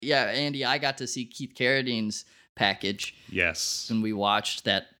Yeah, Andy, I got to see Keith Carradine's package. Yes. And we watched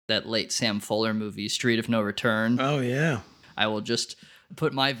that late Sam Fuller movie, Street of No Return. Oh, yeah. I will just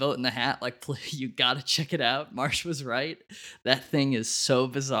put my vote in the hat. Like, you got to check it out. Marsh was right. That thing is so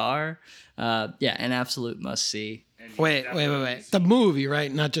bizarre. Yeah, an absolute must see. Wait. The movie,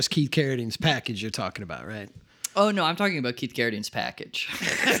 right? Not just Keith Carradine's package you're talking about, right? Oh, no, I'm talking about Keith Carradine's package. You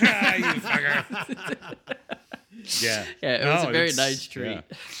fucker. Yeah. Yeah, it was a very nice treat. Yeah.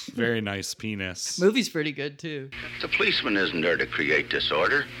 Very nice penis. Movie's pretty good, too. The policeman isn't there to create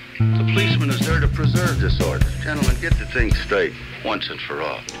disorder. The policeman is there to preserve disorder. Gentlemen, get the thing straight once and for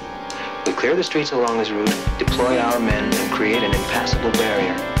all. We clear the streets along this route, deploy our men, and create an impassable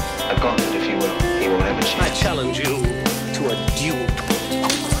barrier. A gauntlet, if you will. He will have a chance. I challenge you to a duel.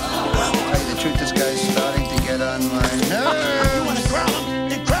 Tell you the truth, this guy's starting to get on my nerves. You want to crown them?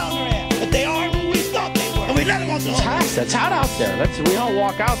 Then crown their ass. But they are who we thought they were. And we let them off the hook. It's hot out there. We all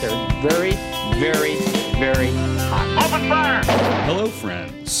walk out there. Very, very, very hot. Open fire! Hello,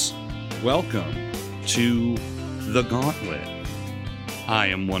 friends. Welcome to The Gauntlet. I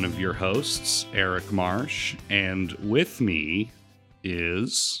am one of your hosts, Eric Marsh, and with me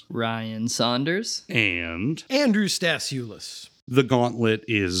is Ryan Saunders and Andrew Stasiulis. The Gauntlet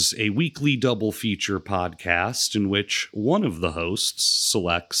is a weekly double feature podcast in which one of the hosts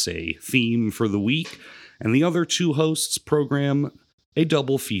selects a theme for the week, and the other two hosts program a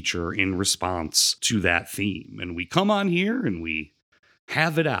double feature in response to that theme. And we come on here and we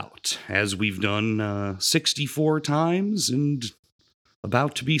have it out, as we've done 64 times and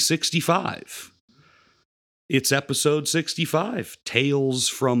about to be 65. It's episode 65, Tales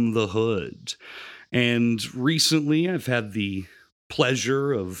from the Hood. And recently I've had the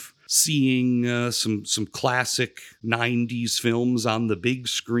pleasure of seeing some classic 90s films on the big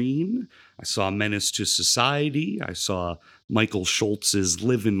screen. I saw Menace to Society. I saw Michael Schultz's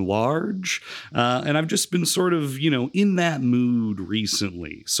Livin' Large. And I've just been sort of, in that mood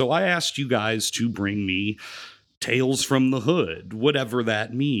recently. So I asked you guys to bring me Tales from the Hood, whatever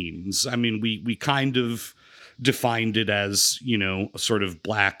that means. I mean, we kind of defined it as, a sort of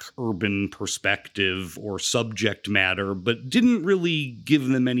black urban perspective or subject matter, but didn't really give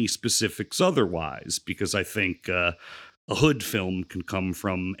them any specifics otherwise, because I think a hood film can come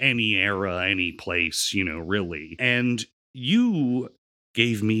from any era, any place, really. And you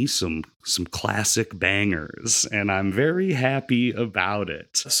gave me some classic bangers, and I'm very happy about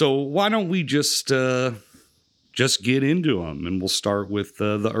it. So why don't we just get into them, and we'll start with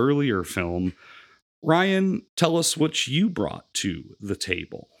the earlier film. Ryan, tell us what you brought to the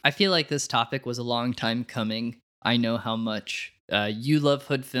table. I feel like this topic was a long time coming. I know how much you love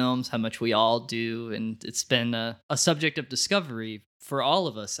hood films, how much we all do, and it's been a subject of discovery for all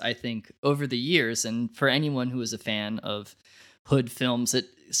of us, I think, over the years. And for anyone who is a fan of hood films, it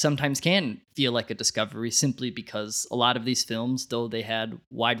sometimes can feel like a discovery, simply because a lot of these films, though they had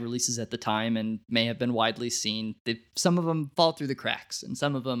wide releases at the time and may have been widely seen, some of them fall through the cracks, and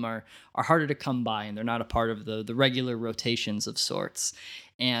some of them are harder to come by, and they're not a part of the regular rotations of sorts.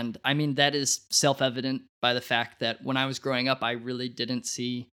 And I mean, that is self-evident by the fact that when I was growing up, I really didn't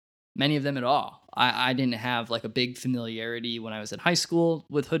see many of them at all. I didn't have like a big familiarity when I was in high school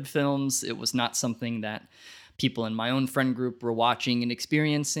with hood films. It was not something that people in my own friend group were watching and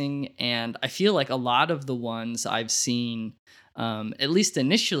experiencing. And I feel like a lot of the ones I've seen, at least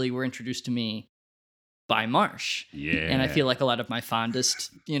initially, were introduced to me by Marsh. Yeah. And I feel like a lot of my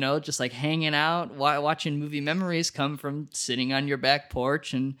fondest, just like hanging out, watching movie memories come from sitting on your back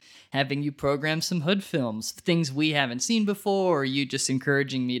porch and having you program some hood films, things we haven't seen before, or you just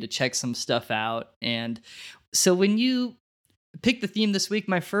encouraging me to check some stuff out. And so when you picked the theme this week,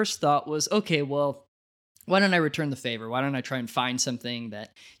 my first thought was, okay, well, why don't I return the favor? Why don't I try and find something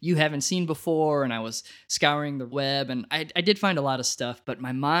that you haven't seen before? And I was scouring the web, and I did find a lot of stuff, but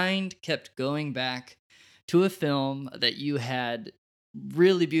my mind kept going back to a film that you had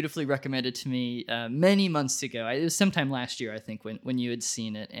really beautifully recommended to me many months ago. It was sometime last year, I think, when you had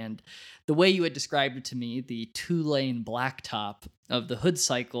seen it. And the way you had described it to me, the 2-lane blacktop of the hood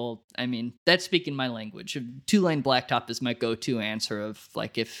cycle, I mean, that's speaking my language. 2-lane blacktop is my go-to answer of,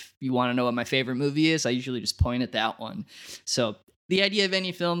 like, if you want to know what my favorite movie is, I usually just point at that one. So the idea of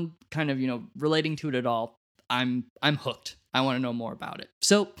any film kind of, relating to it at all, I'm hooked. I want to know more about it.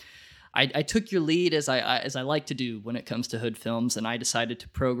 So I took your lead, as I like to do when it comes to hood films, and I decided to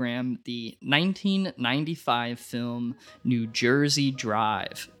program the 1995 film New Jersey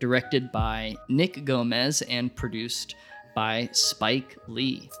Drive, directed by Nick Gomez and produced by Spike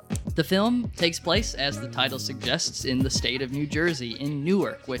Lee. The film takes place, as the title suggests, in the state of New Jersey, in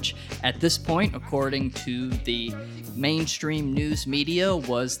Newark, which at this point, according to the mainstream news media,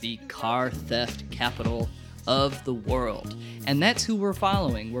 was the car theft capital of the world. And that's who we're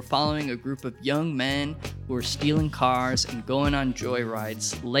following. We're following a group of young men who are stealing cars and going on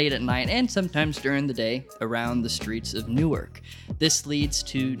joyrides late at night and sometimes during the day around the streets of Newark. This leads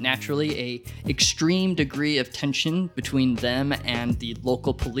to, naturally, a extreme degree of tension between them and the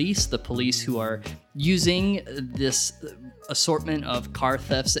local police, the police who are using this assortment of car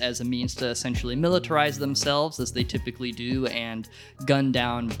thefts as a means to essentially militarize themselves, as they typically do, and gun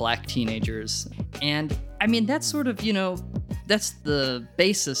down black teenagers. And I mean, that's sort of, that's the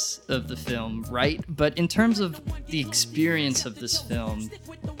basis of the film, right? But in terms of the experience of this film,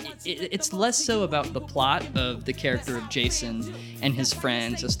 it's less so about the plot of the character of Jason and his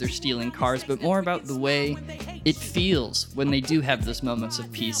friends as they're stealing cars, but more about the way it feels when they do have those moments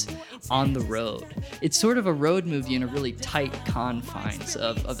of peace on the road. It's sort of a road movie in a really tight confines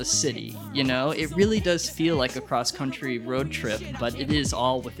of a city, It really does feel like a cross-country road trip, but it is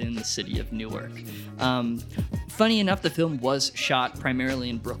all within the city of Newark. Funny enough, the film was shot primarily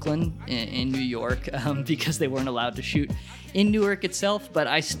in Brooklyn, in New York, because they weren't allowed to shoot in Newark itself, but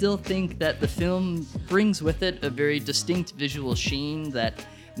I still think that the film brings with it a very distinct visual sheen that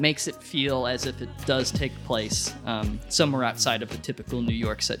makes it feel as if it does take place somewhere outside of the typical New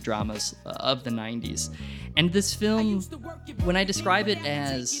York set dramas of the 90s. And this film, when I describe it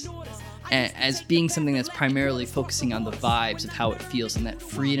as being something that's primarily focusing on the vibes of how it feels and that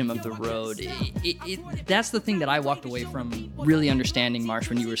freedom of the road, that's the thing that I walked away from really understanding, Marsh,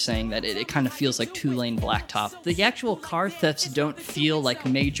 when you were saying that it kind of feels like two-lane blacktop. The actual car thefts don't feel like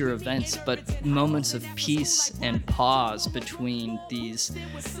major events, but moments of peace and pause between these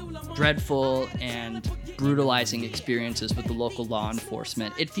dreadful and brutalizing experiences with the local law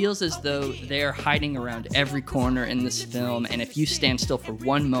enforcement. It feels as though they're hiding around every corner in this film, and if you stand still for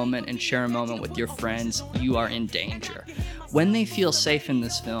one moment and share a moment with your friends, you are in danger. When they feel safe in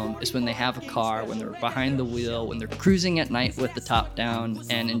this film is when they have a car, when they're behind the wheel, when they're cruising at night with the top down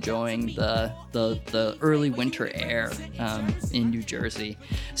and enjoying the early winter air in New Jersey.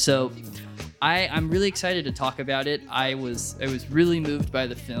 So I'm really excited to talk about it. I was really moved by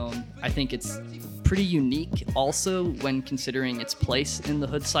the film. I think it's pretty unique also when considering its place in the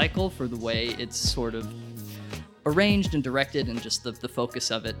Hood cycle for the way it's sort of arranged and directed and just the focus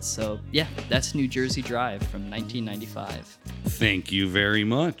of it. So yeah, that's New Jersey Drive from 1995. Thank you very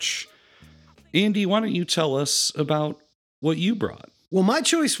much. Andy, why don't you tell us about what you brought? Well, my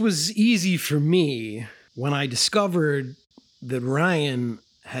choice was easy for me when I discovered that Ryan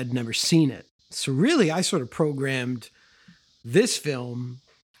had never seen it. So really, I sort of programmed this film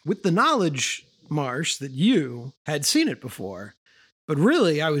with the knowledge, Marsh, that you had seen it before. But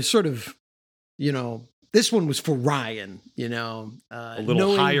really, I was sort of, this one was for Ryan, a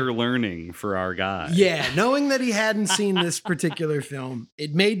little higher learning for our guy. Yeah, knowing that he hadn't seen this particular film,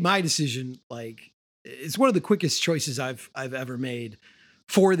 it made my decision it's one of the quickest choices I've ever made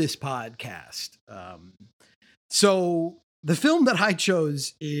for this podcast. So the film that I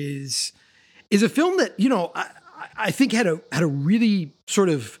chose is a film that I think had a really sort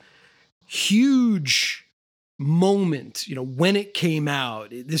of huge moment, when it came out.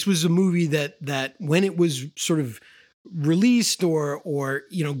 This was a movie that when it was sort of released or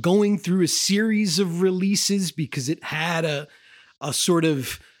going through a series of releases, because it had a sort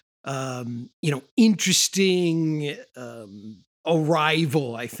of interesting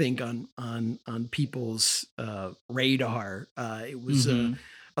arrival, I think, on people's radar. It was a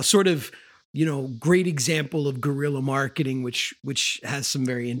sort of great example of guerrilla marketing, which has some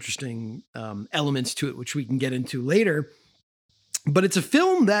very interesting elements to it, which we can get into later. But it's a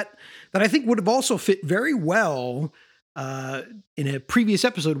film that I think would have also fit very well in a previous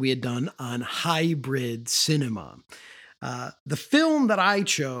episode we had done on hybrid cinema. The film that I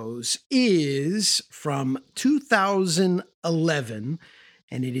chose is from 2011,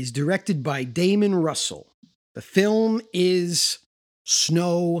 and it is directed by Damon Russell. The film is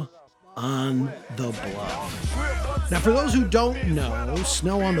Snow on the Bluff. Now, for those who don't know,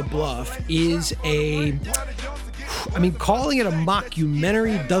 Snow on the Bluff is calling it a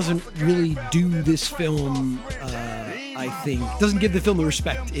mockumentary doesn't really do this film, I think, doesn't give the film the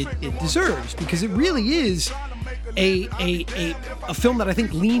respect it deserves, because it really is a film that I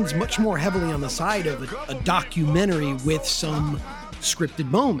think leans much more heavily on the side of a documentary with some scripted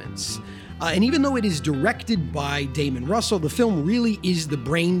moments. And even though it is directed by Damon Russell, the film really is the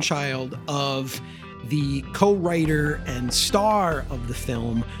brainchild of the co-writer and star of the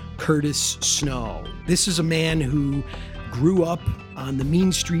film, Curtis Snow. This is a man who grew up on the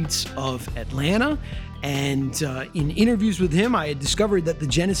mean streets of Atlanta. And in interviews with him, I had discovered that the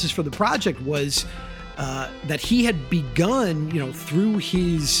genesis for the project was that he had begun, through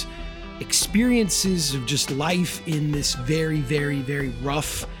his experiences of just life in this very, very, very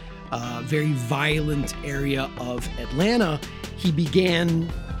rough, very violent area of Atlanta. He began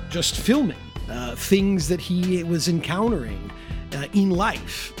just filming things that he was encountering in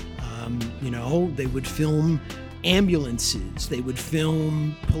life. They would film ambulances, they would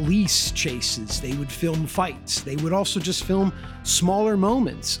film police chases, they would film fights, they would also just film smaller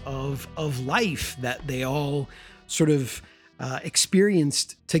moments of life that they all sort of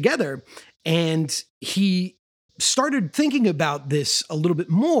experienced together. And he started thinking about this a little bit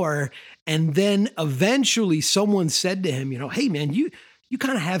more, and then eventually someone said to him, hey man, you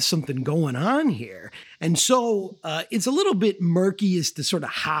kind of have something going on here. And so it's a little bit murky as to sort of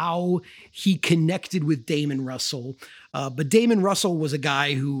how he connected with Damon Russell. But Damon Russell was a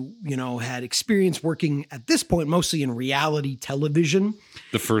guy who, had experience working at this point mostly in reality television.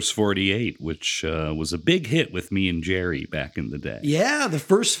 The First 48, which was a big hit with me and Jerry back in the day. Yeah, The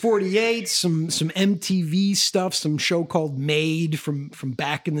First 48, some MTV stuff, some show called Made from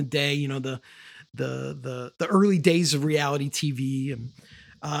back in the day, the early days of reality TV.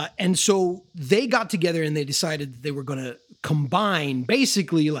 And so they got together and they decided that they were going to combine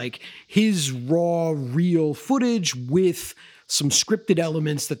basically like his raw, real footage with some scripted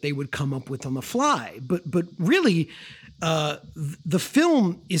elements that they would come up with on the fly. But really, the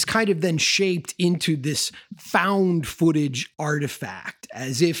film is kind of then shaped into this found footage artifact,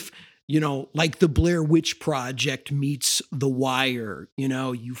 as if, like the Blair Witch Project meets The Wire.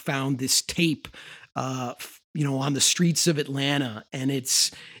 You found this tape, on the streets of Atlanta, and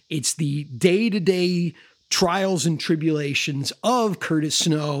it's the day-to-day trials and tribulations of Curtis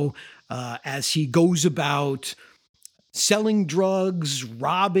Snow as he goes about selling drugs,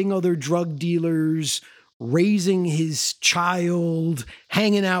 robbing other drug dealers, raising his child,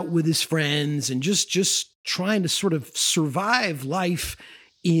 hanging out with his friends, and just trying to sort of survive life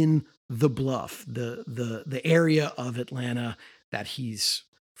in the Bluff, the area of Atlanta that he's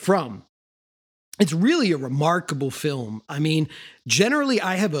from. It's really a remarkable film. I mean, generally,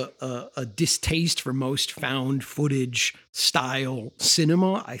 I have a distaste for most found footage style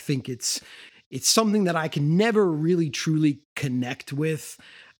cinema. I think it's something that I can never really truly connect with.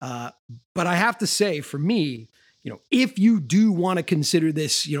 But I have to say, for me, if you do want to consider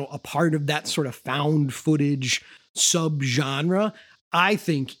this, a part of that sort of found footage subgenre, I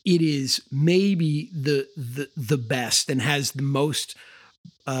think it is maybe the best and has the most,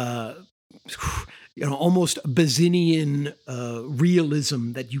 almost Bazinian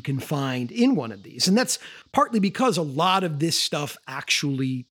realism that you can find in one of these. And that's partly because a lot of this stuff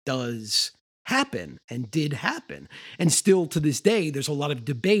actually does happen and did happen. And still to this day, there's a lot of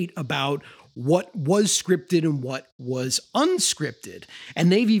debate about what was scripted and what was unscripted. And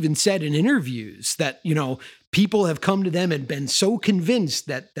they've even said in interviews that, people have come to them and been so convinced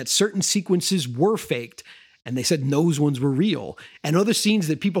that certain sequences were faked, and they said those ones were real. And other scenes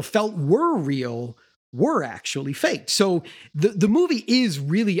that people felt were real were actually faked. So the movie is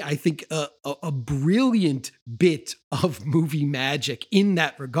really, I think, a brilliant bit of movie magic in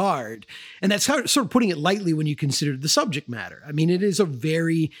that regard. And that's sort of putting it lightly when you consider the subject matter. I mean, it is a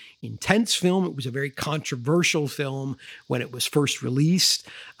very intense film. It was a very controversial film when it was first released.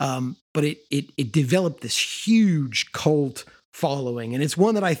 But it developed this huge cult following. And it's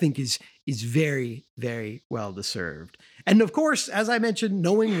one that I think is very, very well deserved. And of course, as I mentioned,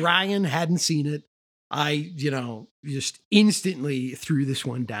 knowing Ryan hadn't seen it, I, just instantly threw this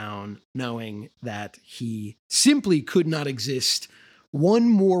one down, knowing that he simply could not exist one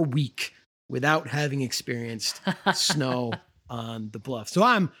more week without having experienced snow on the Bluff. So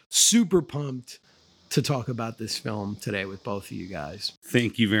I'm super pumped to talk about this film today with both of you guys.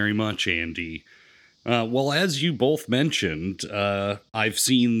 Thank you very much, Andy. Well, as you both mentioned, I've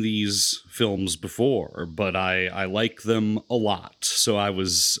seen these films before, but I like them a lot. So I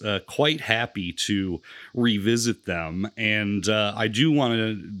was quite happy to revisit them. And I do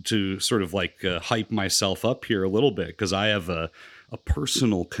want to sort of hype myself up here a little bit, because I have a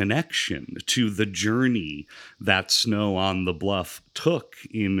personal connection to the journey that Snow on the Bluff took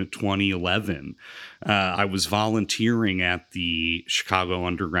in 2011. I was volunteering at the Chicago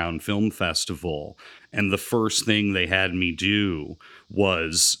Underground Film Festival, and the first thing they had me do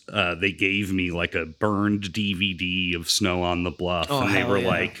was they gave me a burned DVD of Snow on the Bluff, and they were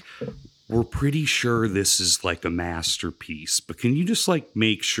like, we're pretty sure this is a masterpiece, but can you just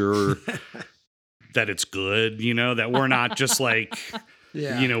make sure that it's good, that we're not just whatever.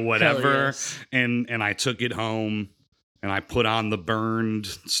 Yes. And I took it home and I put on the burned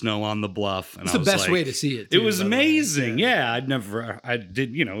Snow on the Bluff, and It's I the was best like, way to see it. It too, was by the way. amazing. Yeah,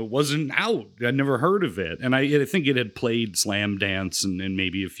 it wasn't out. I'd never heard of it. And I think it had played Slam Dance and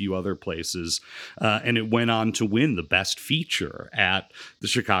maybe a few other places. And it went on to win the best feature at the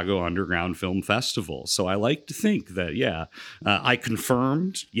Chicago Underground Film Festival. So I like to think that, I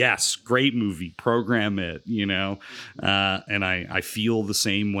confirmed, yes, great movie, program it, and I feel the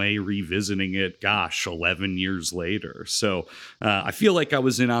same way revisiting it, 11 years later. So I feel like I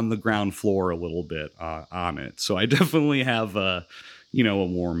was in on the ground floor a little bit on it. So I definitely have a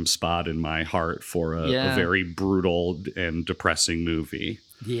warm spot in my heart for a very brutal and depressing movie.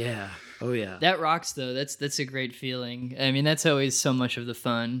 Yeah. Oh yeah. That rocks though. That's a great feeling. I mean, that's always so much of the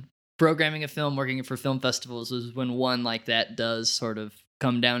fun. Programming a film, working for film festivals is when one like that does sort of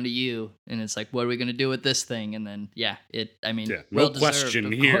come down to you, and it's like, what are we going to do with this thing? And then No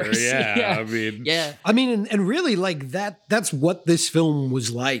question here. I mean, and really, like that's what this film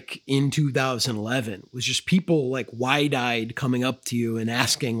was like in 2011, was just people like wide-eyed coming up to you and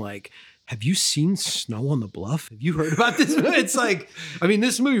asking like, have you seen Snow on the Bluff? Have you heard about this? It's like, I mean,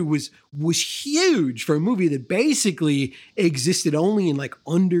 this movie was huge for a movie that basically existed only in like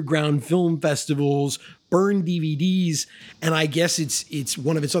underground film festivals, burned DVDs, and I guess it's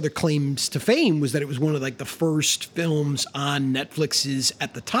one of its other claims to fame was that it was one of like the first films on Netflix's,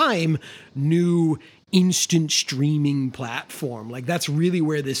 at the time, new instant streaming platform. Like that's really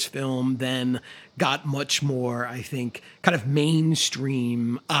where this film then got much more, I think, kind of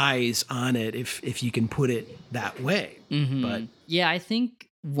mainstream eyes on it, if you can put it that way. Mm-hmm. But yeah, I think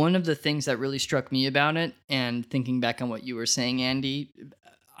one of the things that really struck me about it, and thinking back on what you were saying, Andy,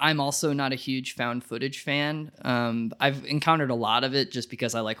 I'm also not a huge found footage fan. I've encountered a lot of it just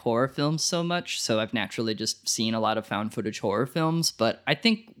because I like horror films so much. So I've naturally just seen a lot of found footage horror films. But I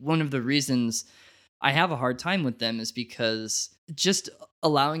think one of the reasons I have a hard time with them is because just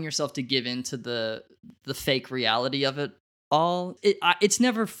allowing yourself to give into the fake reality of it all, it's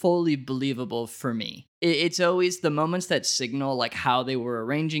never fully believable for me. It's always the moments that signal like how they were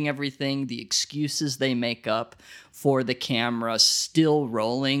arranging everything, the excuses they make up for the camera still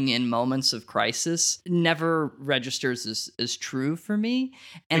rolling in moments of crisis never registers as true for me.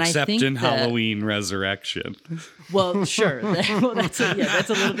 And Except I think in that, Halloween Resurrection. Well, sure. That's a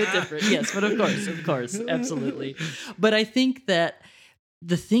little bit different. Yes, but of course, absolutely. But I think that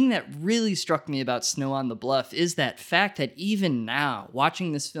the thing that really struck me about Snow on the Bluff is that fact that even now,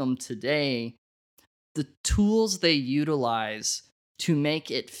 watching this film today, the tools they utilize to make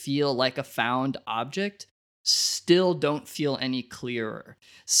it feel like a found object still don't feel any clearer.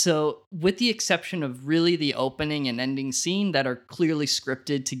 So, with the exception of really the opening and ending scene that are clearly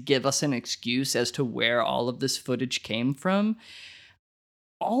scripted to give us an excuse as to where all of this footage came from,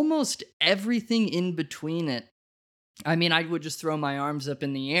 almost everything in between it, I mean, I would just throw my arms up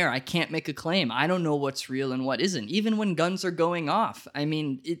in the air. I can't make a claim. I don't know what's real and what isn't, even when guns are going off. I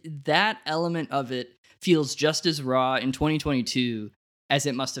mean, that element of it feels just as raw in 2022 as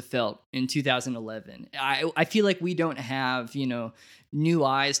it must have felt in 2011. I feel like we don't have, new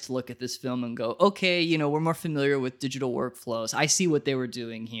eyes to look at this film and go, okay, we're more familiar with digital workflows. I see what they were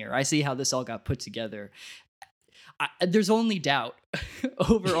doing here. I see how this all got put together. There's only doubt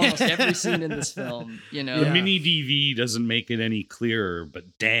over almost every scene in this film. The mini DV doesn't make it any clearer,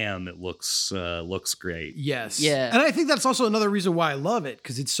 but damn, it looks great. yes. Yeah. And I think that's also another reason why I love it,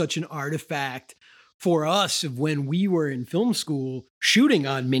 because it's such an artifact for us of when we were in film school shooting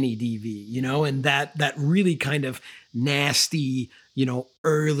on mini DV, and that really kind of nasty,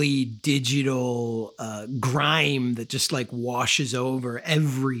 early digital grime that just like washes over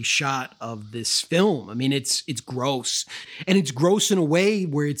every shot of this film. I mean, it's gross, and it's gross in a way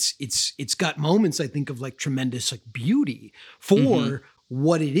where it's got moments, I think, of like tremendous like beauty for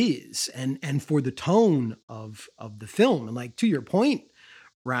what it is and for the tone of the film. And like, to your point,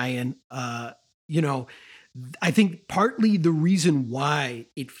 Ryan, I think partly the reason why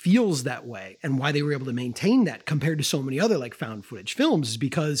it feels that way and why they were able to maintain that compared to so many other like found footage films is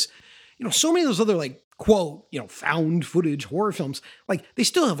because, so many of those other like quote, found footage horror films, like they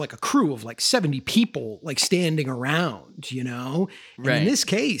still have like a crew of like 70 people like standing around, And Right. in this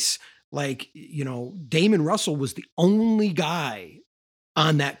case, like, Damon Russell was the only guy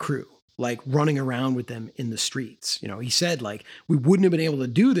on that crew, like running around with them in the streets. He said like, we wouldn't have been able to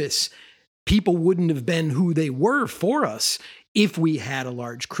do this. People wouldn't have been who they were for us if we had a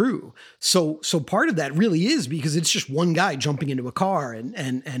large crew. So part of that really is because it's just one guy jumping into a car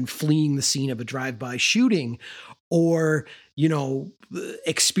and fleeing the scene of a drive-by shooting, or,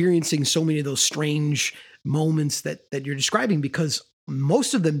 experiencing so many of those strange moments that you're describing, because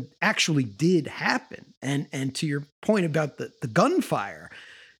most of them actually did happen. And to your point about the gunfire,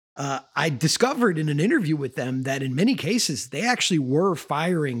 I discovered in an interview with them that in many cases, they actually were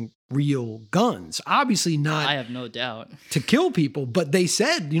firing real guns. Obviously not I have no doubt. to kill people, but they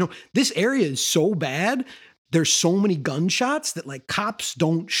said, this area is so bad. There's so many gunshots that like cops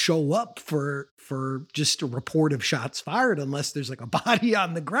don't show up for just a report of shots fired unless there's like a body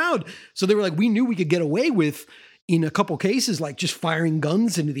on the ground. So they were like, we knew we could get away with, in a couple cases, like just firing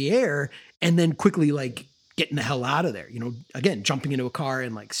guns into the air and then quickly like getting the hell out of there, again, jumping into a car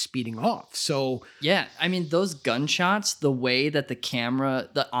and like speeding off. So yeah, I mean, those gunshots, the way that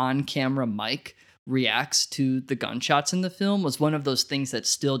the on-camera mic reacts to the gunshots in the film was one of those things that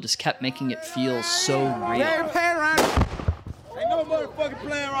still just kept making it feel so real. Ain't no motherfucking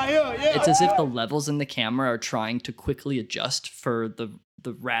playing right here. Yeah. It's as if the levels in the camera are trying to quickly adjust for the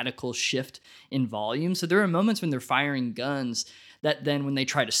radical shift in volume. So there are moments when they're firing guns that then when they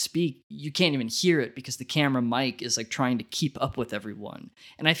try to speak, you can't even hear it because the camera mic is like trying to keep up with everyone.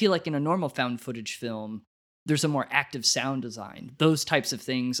 And I feel like in a normal found footage film, there's a more active sound design. Those types of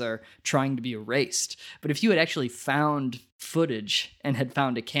things are trying to be erased. But if you had actually found footage and had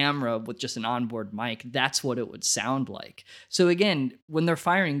found a camera with just an onboard mic, that's what it would sound like. So again, when they're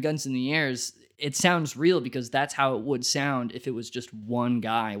firing guns in the air, it sounds real because that's how it would sound if it was just one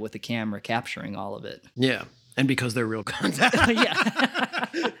guy with a camera capturing all of it. yeah. And because they're real guns. Yeah.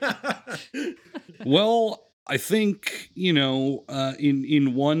 Well, I think,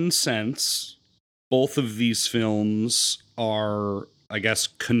 in one sense, both of these films are, I guess,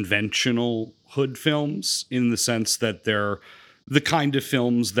 conventional hood films in the sense that they're the kind of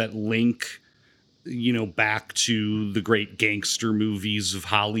films that link, back to the great gangster movies of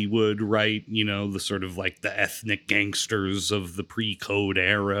Hollywood, right? The sort of like the ethnic gangsters of the pre-code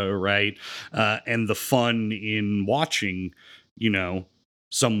era, right? And the fun in watching,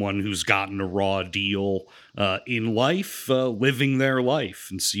 someone who's gotten a raw deal in life, living their life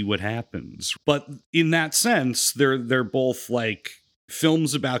and see what happens. But in that sense, they're both like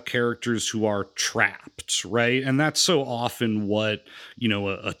films about characters who are trapped, right? And that's so often what,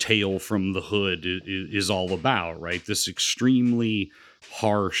 a tale from the hood is all about, right? This extremely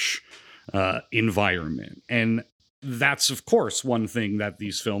harsh environment. And that's, of course, one thing that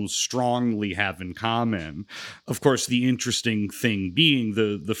these films strongly have in common. Of course, the interesting thing being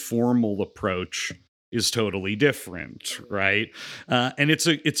the formal approach is totally different, right? And it's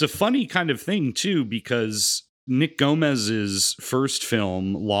a funny kind of thing, too, because Nick Gomez's first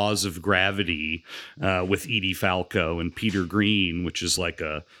film, Laws of Gravity, with Edie Falco and Peter Green, which is like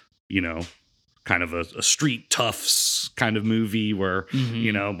a, kind of a street toughs kind of movie where,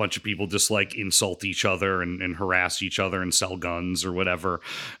 a bunch of people just like insult each other and harass each other and sell guns or whatever.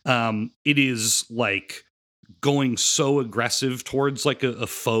 It is like going so aggressive towards like a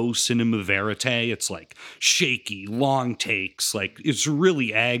faux cinema verite. It's like shaky, long takes, like it's really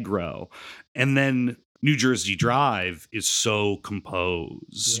aggro. And then New Jersey Drive is so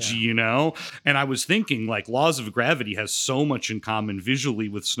composed, And I was thinking, like, Laws of Gravity has so much in common visually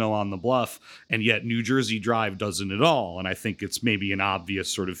with Snow on the Bluff, and yet New Jersey Drive doesn't at all. And I think it's maybe an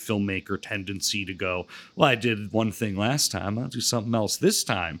obvious sort of filmmaker tendency to go, well, I did one thing last time, I'll do something else this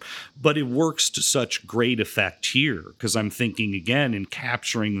time. But it works to such great effect here, because I'm thinking, again, in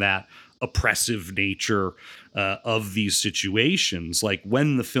capturing that oppressive nature of these situations. Like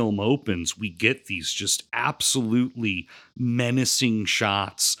when the film opens, we get these just absolutely menacing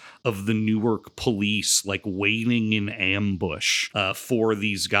shots of the Newark police like waiting in ambush for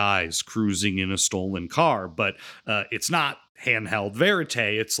these guys cruising in a stolen car. But it's not handheld verite.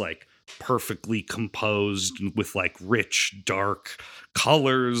 It's like perfectly composed with like rich, dark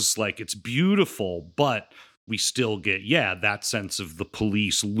colors. Like it's beautiful, but we still get, that sense of the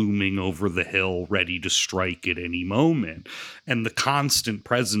police looming over the hill, ready to strike at any moment. And the constant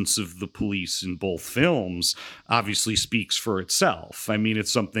presence of the police in both films obviously speaks for itself. I mean,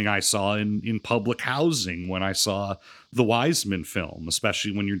 it's something I saw in public housing when I saw the Wiseman film,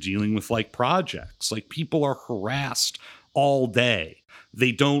 especially when you're dealing with like projects. Like people are harassed all day.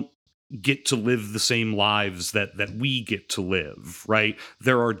 They don't get to live the same lives that we get to live, right?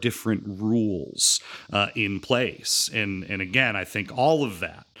 There are different rules in place. And again, I think all of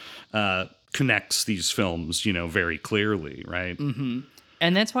that connects these films, very clearly, right? Mm-hmm.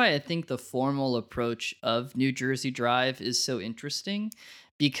 And that's why I think the formal approach of New Jersey Drive is so interesting,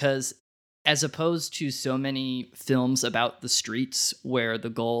 because as opposed to so many films about the streets where the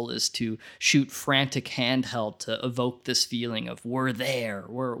goal is to shoot frantic handheld to evoke this feeling of we're there,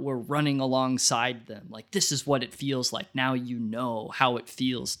 we're running alongside them. Like, this is what it feels like. Now you know how it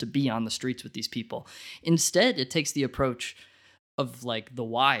feels to be on the streets with these people. Instead, it takes the approach of like The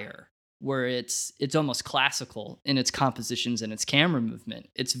Wire, where it's almost classical in its compositions and its camera movement.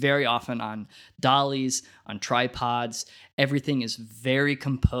 It's very often on dollies, on tripods. Everything is very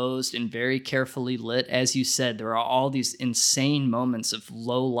composed and very carefully lit. As you said, there are all these insane moments of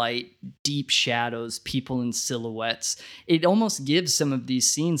low light, deep shadows, people in silhouettes. It almost gives some of these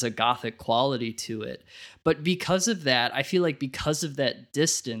scenes a gothic quality to it. But because of that, I feel like because of that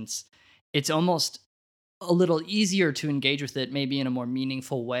distance, it's almost a little easier to engage with it maybe in a more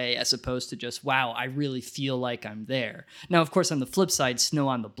meaningful way, as opposed to just, wow, I really feel like I'm there. Now, of course, on the flip side, Snow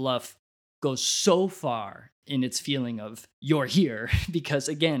on the Bluff goes so far in its feeling of you're here because,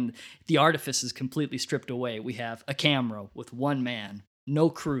 again, the artifice is completely stripped away. We have a camera with one man, no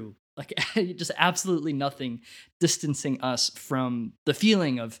crew, like just absolutely nothing distancing us from the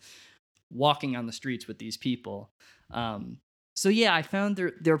feeling of walking on the streets with these people. So yeah, I found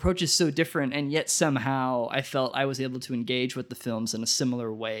their approach is so different, and yet somehow I felt I was able to engage with the films in a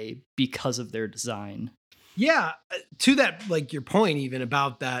similar way because of their design. Yeah, to that, like your point, even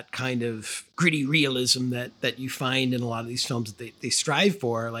about that kind of gritty realism that you find in a lot of these films that they strive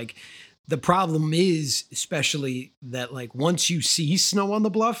for. Like the problem is, especially that like once you see Snow on the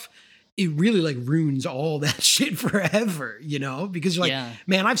Bluff, it really like ruins all that shit forever, you know, because you're like,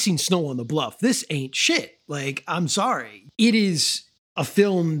 man, I've seen Snow on the Bluff. This ain't shit. Like, I'm sorry. It is a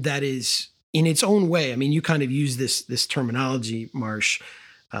film that is in its own way. I mean, you kind of use this terminology, Marsh.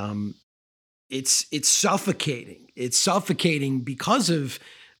 It's suffocating. It's suffocating because of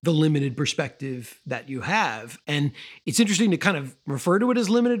the limited perspective that you have. And it's interesting to kind of refer to it as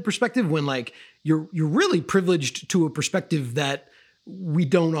limited perspective when like you're really privileged to a perspective that we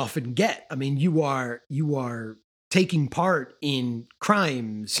don't often get. I mean, you are taking part in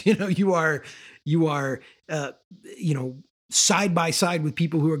crimes, you know, you are, side by side with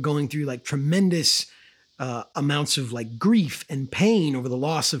people who are going through like tremendous amounts of like grief and pain over the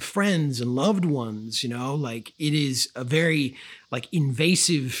loss of friends and loved ones, you know, like it is a very like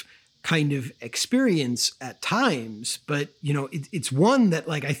invasive kind of experience at times, but you know, it's one that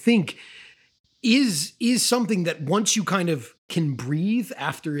like, I think is something that once you kind of can breathe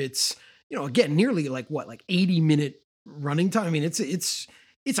after it's, you know, again, nearly like 80-minute running time. I mean, it's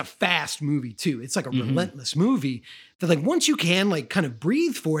a fast movie too. It's like a relentless movie that like, once you can like kind of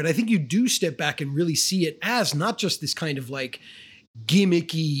breathe for it, I think you do step back and really see it as not just this kind of like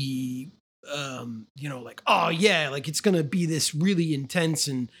gimmicky, like, oh yeah, like it's going to be this really intense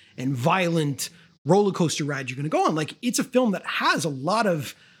and violent roller coaster ride you're going to go on. Like it's a film that has a lot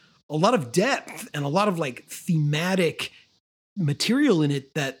of depth and a lot of like thematic material in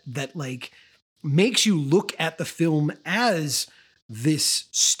it that like makes you look at the film as this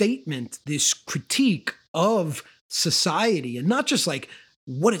statement, this critique of society, and not just like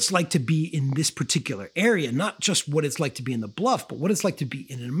what it's like to be in this particular area, not just what it's like to be in the Bluff, but what it's like to be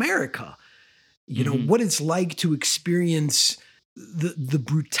in America. You know, what it's like to experience the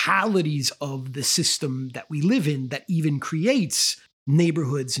brutalities of the system that we live in that even creates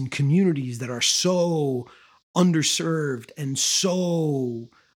neighborhoods and communities that are so underserved and so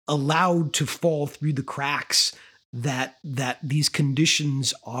allowed to fall through the cracks that these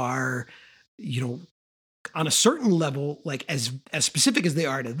conditions are, you know, on a certain level, like as specific as they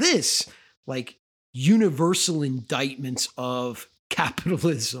are to this, like universal indictments of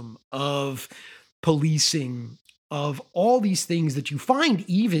capitalism, of policing, of all these things that you find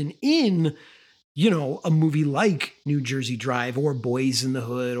even in, you know, a movie like New Jersey Drive or Boys in the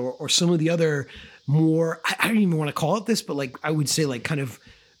Hood or some of the other more, I don't even want to call it this, but like I would say like kind of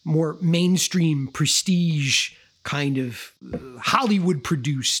more mainstream prestige kind of Hollywood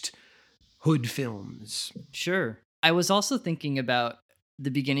produced hood films. Sure. I was also thinking about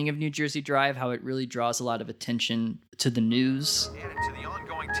the beginning of New Jersey Drive, how it really draws a lot of attention to the news. And to the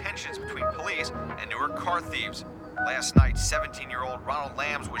ongoing tensions between police and Newark car thieves. Last night, 17-year-old Ronald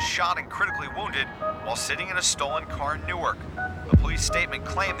Lambs was shot and critically wounded while sitting in a stolen car in Newark. The police statement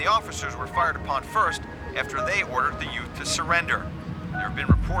claimed the officers were fired upon first after they ordered the youth to surrender. There have been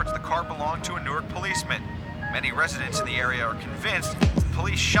reports the car belonged to a Newark policeman. Many residents in the area are convinced the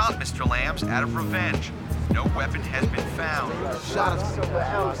police shot Mr. Lambs out of revenge. No weapon has been found.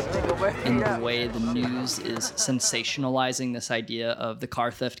 And the way the news is sensationalizing this idea of the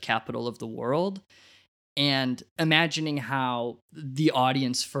car theft capital of the world, and imagining how the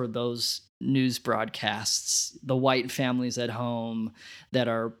audience for those news broadcasts, the white families at home that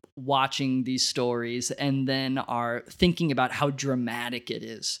are watching these stories and then are thinking about how dramatic it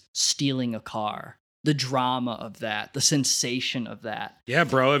is stealing a car. the drama of that, the sensation of that. Yeah,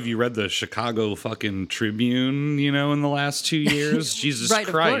 bro. Have you read the Chicago fucking Tribune, in the last 2 years? Jesus Right,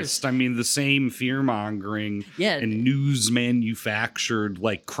 of Christ. course. I mean, the same fear mongering Yeah. and news manufactured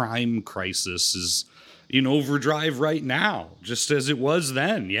like crime crisis is in overdrive right now, just as it was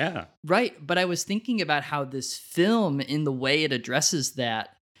then. Yeah. Right. But I was thinking about how this film, in the way it addresses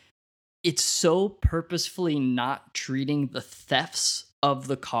that, it's so purposefully not treating the thefts of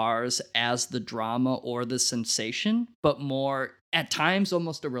the cars as the drama or the sensation, but more at times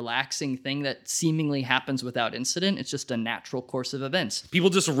almost a relaxing thing that seemingly happens without incident. It's just a natural course of events. People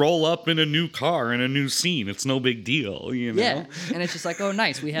just roll up in a new car in a new scene. It's no big deal, Yeah. And it's just like, oh,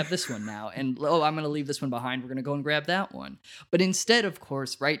 nice, we have this one now. And oh, I'm going to leave this one behind. We're going to go and grab that one. But instead, of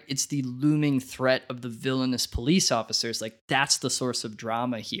course, right, it's the looming threat of the villainous police officers. Like, that's the source of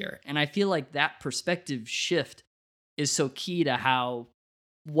drama here. And I feel like that perspective shift is so key to how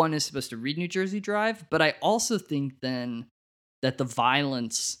one is supposed to read New Jersey Drive. But I also think then that the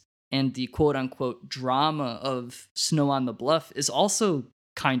violence and the quote unquote drama of Snow on the Bluff is also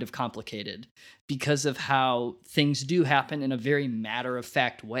kind of complicated because of how things do happen in a very matter of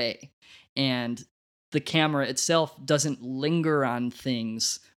fact way. And the camera itself doesn't linger on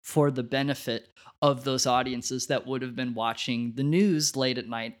things for the benefit of those audiences that would have been watching the news late at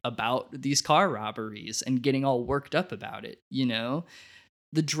night about these car robberies and getting all worked up about it.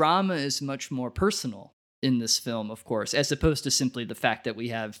 The drama is much more personal in this film, of course, as opposed to simply the fact that we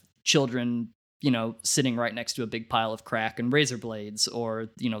have children, sitting right next to a big pile of crack and razor blades, or,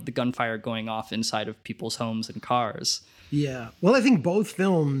 the gunfire going off inside of people's homes and cars. Yeah. Well, I think both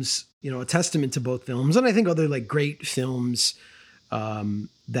films, a testament to both films, and I think other like great films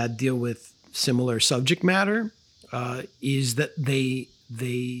that deal with similar subject matter, is that they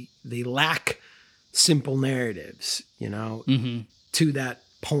lack simple narratives, to that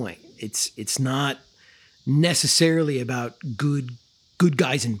point. It's not necessarily about good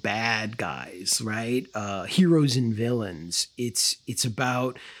guys and bad guys, right? Heroes and villains. It's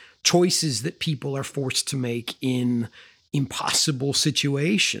about choices that people are forced to make in impossible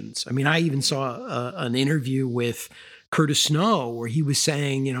situations. I mean, I even saw an interview with Curtis Snow where he was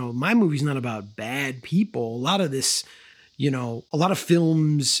saying, my movie's not about bad people. A lot of this, a lot of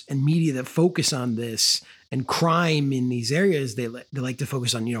films and media that focus on this and crime in these areas, they like to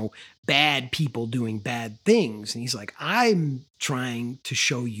focus on, bad people doing bad things. And he's like, I'm trying to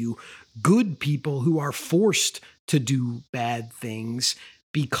show you good people who are forced to do bad things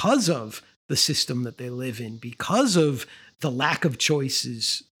because of the system that they live in, because of the lack of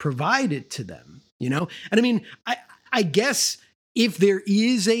choices provided to them, And I mean, I guess if there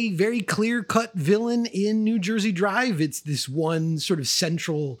is a very clear-cut villain in New Jersey Drive, it's this one sort of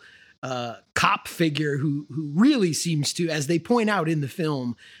central cop figure who really seems to, as they point out in the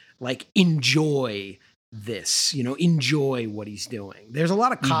film, like enjoy this, enjoy what he's doing. There's a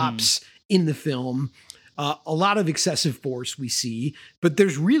lot of cops in the film, a lot of excessive force we see, but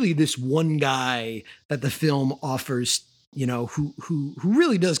there's really this one guy that the film offers, who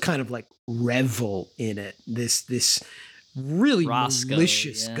really does kind of like revel in it. This really Roscoe,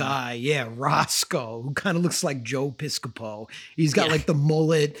 malicious guy. Yeah, Roscoe, who kind of looks like Joe Piscopo. He's got like the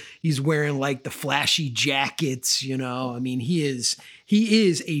mullet. He's wearing like the flashy jackets, I mean, he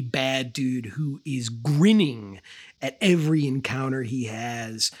is a bad dude who is grinning at every encounter he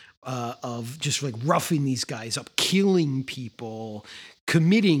has, of just like roughing these guys up, killing people,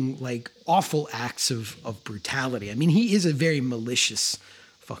 committing like awful acts of brutality. I mean, he is a very malicious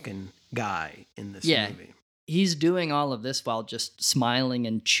fucking guy in this movie. He's doing all of this while just smiling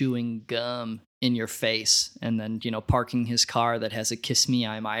and chewing gum in your face, and then, parking his car that has a "Kiss Me,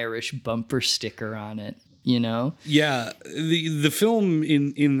 I'm Irish" bumper sticker on it, Yeah, the film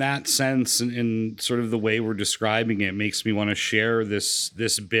in that sense, and sort of the way we're describing it, makes me want to share this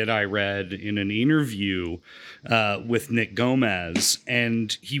bit I read in an interview with Nick Gomez,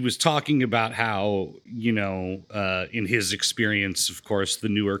 and he was talking about how, in his experience, of course, the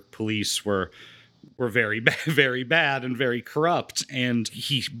Newark police were very very bad and very corrupt. And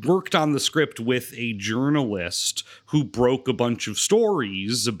he worked on the script with a journalist who broke a bunch of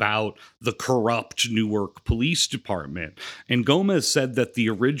stories about the corrupt Newark Police Department. And Gomez said that the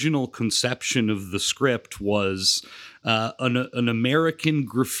original conception of the script was an American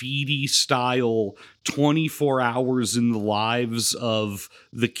Graffiti style 24 hours in the lives of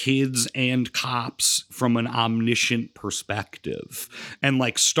the kids and cops from an omniscient perspective, and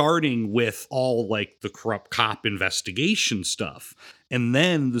like starting with all like the corrupt cop investigation stuff. And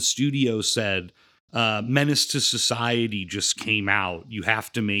then the studio said, Menace to Society just came out. You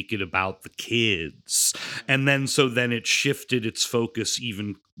have to make it about the kids. And then it shifted its focus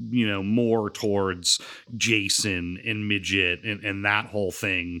even, more towards Jason and Midget and that whole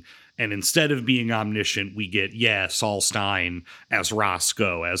thing. And instead of being omniscient, we get, Saul Stein as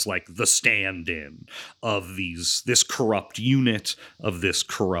Roscoe, as like the stand-in of this corrupt unit, of this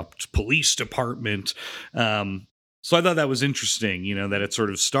corrupt police department. So I thought that was interesting, that it sort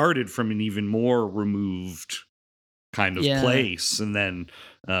of started from an even more removed kind of place and then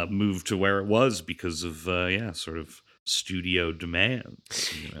moved to where it was because of, sort of studio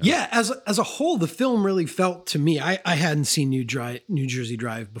demands. Yeah, as a whole, the film really felt to me, I hadn't seen New Jersey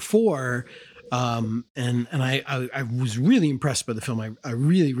Drive before, and I was really impressed by the film. I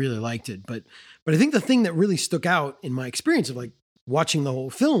really, really liked it. But I think the thing that really stuck out in my experience of like watching the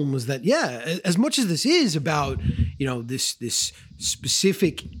whole film was that, as much as this is about, this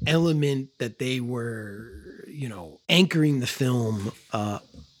specific element that they were, anchoring the film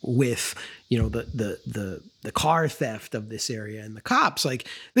with, the car theft of this area and the cops, like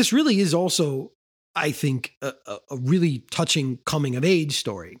this really is also, I think, a really touching coming of age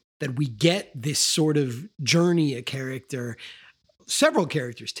story, that we get this sort of journey several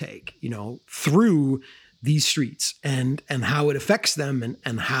characters take, through these streets and how it affects them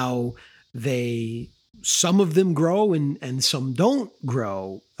and how some of them grow and some don't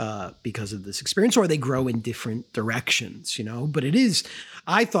grow because of this experience, or they grow in different directions, but it is,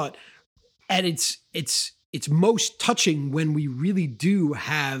 I thought, at its most touching when we really do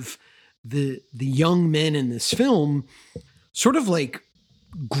have the young men in this film sort of like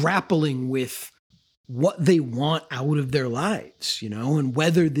grappling with what they want out of their lives, and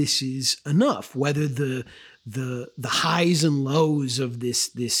whether this is enough, whether the highs and lows of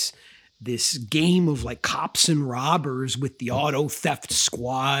this game of like cops and robbers with the auto theft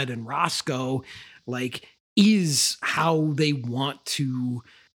squad and Roscoe, like, is how they want to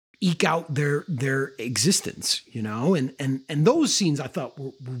eke out their existence, and those scenes I thought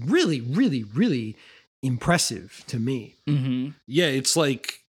were really, really, really impressive to me. Mm-hmm. Yeah, it's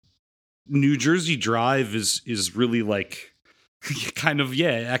like New Jersey Drive is really like kind of,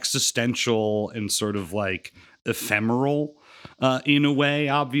 existential and sort of like ephemeral in a way,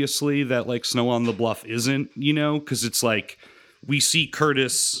 obviously, that like Snow on the Bluff isn't, because it's like we see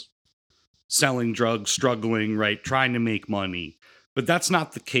Curtis selling drugs, struggling, right, trying to make money. But that's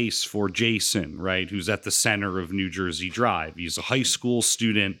not the case for Jason, right, who's at the center of New Jersey Drive. He's a high school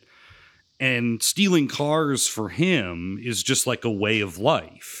student, and stealing cars for him is just like a way of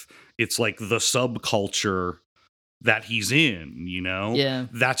life. It's like the subculture that he's in, Yeah.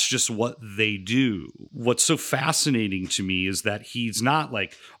 That's just what they do. What's so fascinating to me is that he's not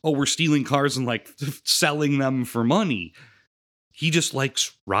like, oh, we're stealing cars and like selling them for money. He just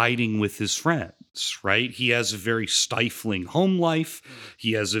likes riding with his friends, right? He has a very stifling home life.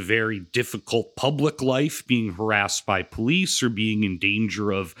 He has a very difficult public life, being harassed by police or being in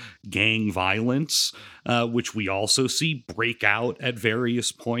danger of gang violence, which we also see break out at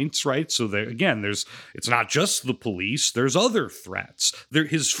various points, right? So there, again, it's not just the police. There's other threats.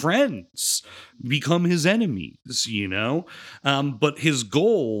 His friends become his enemies, But his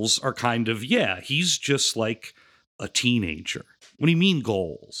goals are kind of, he's just like a teenager. What do you mean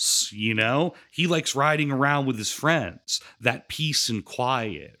goals? He likes riding around with his friends, that peace and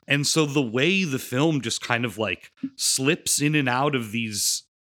quiet. And so the way the film just kind of like slips in and out of these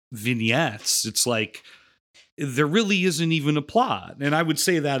vignettes, it's like there really isn't even a plot. And I would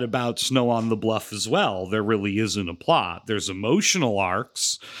say that about Snow on the Bluff as well. There really isn't a plot. There's emotional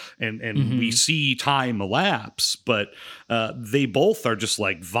arcs and we see time elapse, but they both are just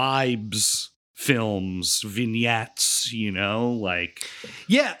like vibes, films, vignettes, like.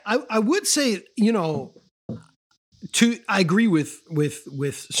 Yeah, I would say, I agree with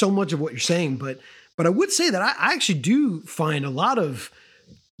so much of what you're saying, but I would say that I actually do find a lot of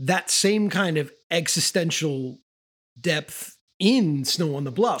that same kind of existential depth in Snow on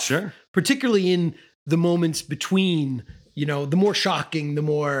the Bluff. Sure. Particularly in the moments between, the more shocking, the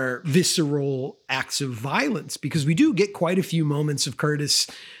more visceral acts of violence, because we do get quite a few moments of Curtis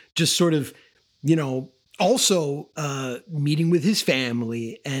just sort of, also meeting with his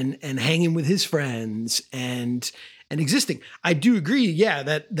family and hanging with his friends and existing. I do agree,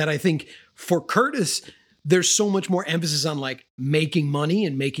 that I think for Curtis, there's so much more emphasis on like making money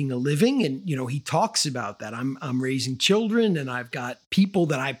and making a living. And, he talks about that. I'm raising children and I've got people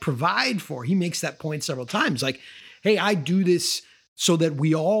that I provide for. He makes that point several times. Like, hey, I do this so that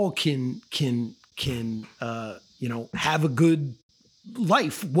we all can have a good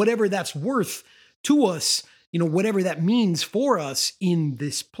life, whatever that's worth to us, whatever that means for us in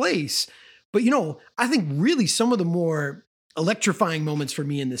this place. But, you know, I think really some of the more electrifying moments for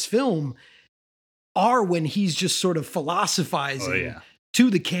me in this film are when he's just sort of philosophizing to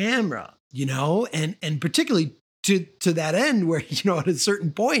the camera, you know, and particularly to that end where, you know, at a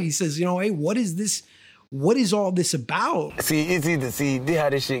certain point he says, you know, hey, what is this? What is all this about? See, it's either, this how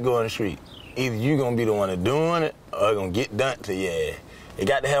this shit go in the street. Either you gonna be the one that doing it or gonna get done to your ass. It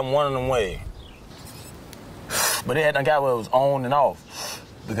got to have one of them ways. But it had done got where it was on and off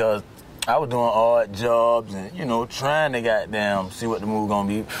because I was doing odd jobs and, you know, trying to goddamn see what the move gonna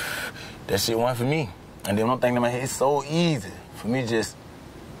be. That shit wasn't for me. And then one thing in my head, it's so easy for me just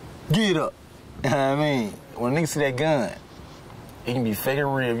get up. You know what I mean? When niggas see that gun, it can be fake or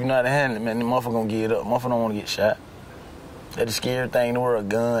real. If you know how to handle it, man, the motherfucker gonna get up. Motherfucker don't wanna get shot. That's the scary thing in the world, a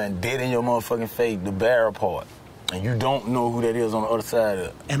gun dead in your motherfucking face, the barrel part. And you don't know who that is on the other side of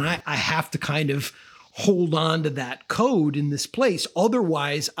it. And I have to kind of hold on to that code in this place.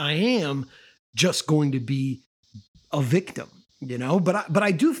 Otherwise, I am just going to be a victim, you know? But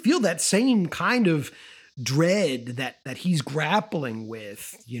I do feel that same kind of dread that he's grappling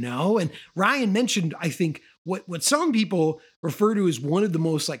with, you know? And Ryan mentioned, I think, what some people refer to as one of the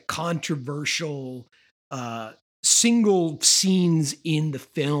most like controversial single scenes in the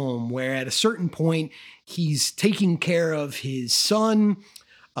film, where at a certain point he's taking care of his son,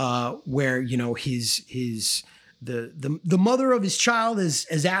 where, you know, the mother of his child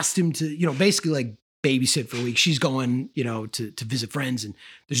has asked him to, you know, basically like babysit for a week. She's going, you know, to visit friends, and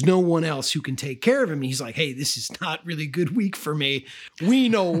there's no one else who can take care of him. And he's like, hey, this is not really a good week for me. We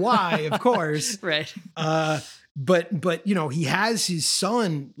know why, of course. Right. But you know, he has his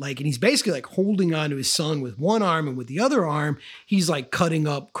son, like, and he's basically like holding on to his son with one arm, and with the other arm, he's like cutting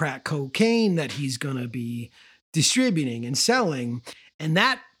up crack cocaine that he's gonna be distributing and selling. And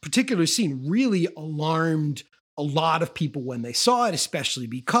that particular scene really alarmed a lot of people when they saw it, especially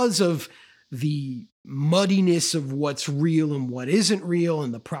because of the muddiness of what's real and what isn't real,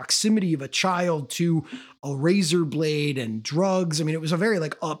 and the proximity of a child to a razor blade and drugs. I mean, it was a very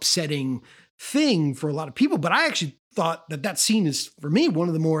like upsetting thing for a lot of people, but I actually thought that scene is, for me, one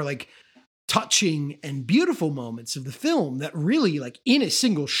of the more like touching and beautiful moments of the film, that really, like, in a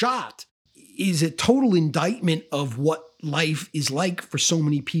single shot is a total indictment of what life is like for so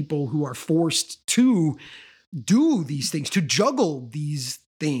many people who are forced to do these things, to juggle these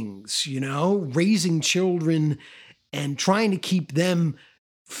things, you know, raising children and trying to keep them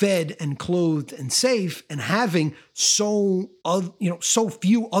fed and clothed and safe, and having so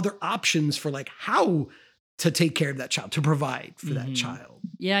few other options for like how to take care of that child, to provide for that child.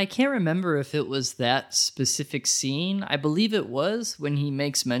 Yeah, I can't remember if it was that specific scene. I believe it was when he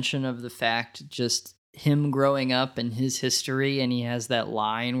makes mention of the fact, just him growing up and his history, and he has that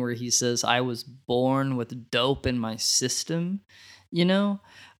line where he says, I was born with dope in my system, you know?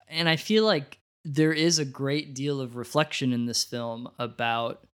 And I feel like there is a great deal of reflection in this film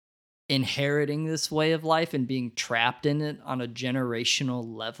about inheriting this way of life and being trapped in it on a generational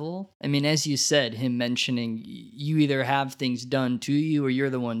level. I mean, as you said, him mentioning you either have things done to you or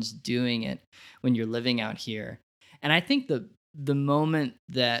you're the ones doing it when you're living out here. And I think the moment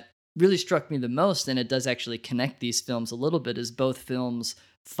that really struck me the most, and it does actually connect these films a little bit, is both films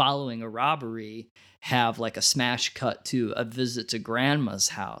following a robbery have like a smash cut to a visit to grandma's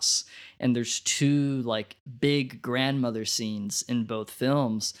house. And there's two like big grandmother scenes in both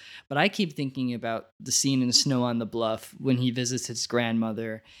films. But I keep thinking about the scene in Snow on the Bluff when he visits his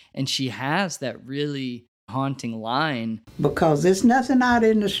grandmother, and she has that really haunting line. Because there's nothing out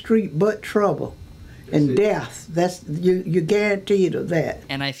in the street but trouble and death. That's you're guaranteed of that.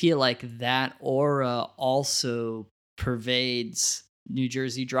 And I feel like that aura also pervades New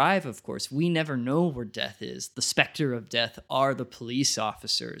Jersey Drive, of course. We never know where death is. The specter of death are the police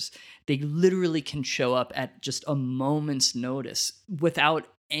officers. They literally can show up at just a moment's notice without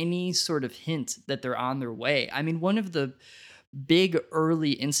any sort of hint that they're on their way. I mean, one of the big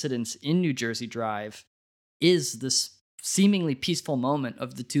early incidents in New Jersey Drive is this seemingly peaceful moment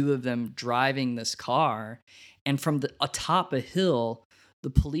of the two of them driving this car, and from atop a hill, the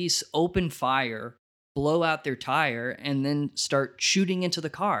police open fire, blow out their tire, and then start shooting into the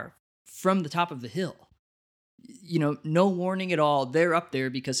car from the top of the hill. You know, no warning at all. They're up there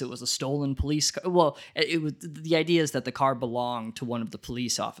because it was a stolen police car. Well, the idea is that the car belonged to one of the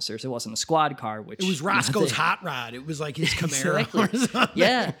police officers. It wasn't a squad car, which... It was Roscoe's hot rod. It was like his Camaro or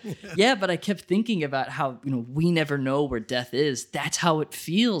something. Yeah, but I kept thinking about how, you know, we never know where death is. That's how it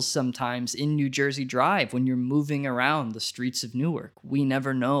feels sometimes in New Jersey Drive when you're moving around the streets of Newark. We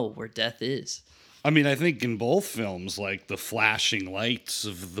never know where death is. I mean, I think in both films, like, the flashing lights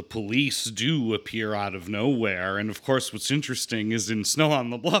of the police do appear out of nowhere. And of course, what's interesting is in Snow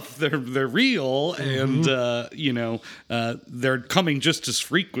on the Bluff, they're real, and they're coming just as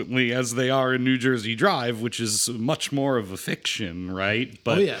frequently as they are in New Jersey Drive, which is much more of a fiction, right?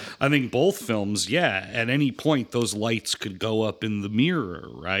 But I think both films, at any point those lights could go up in the mirror,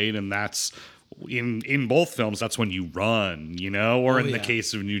 right? And that's in both films, that's when you run, or in the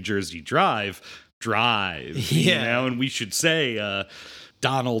case of New Jersey Drive, and we should say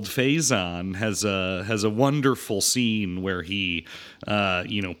Donald Faison has a wonderful scene where he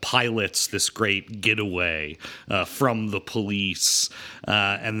pilots this great getaway from the police,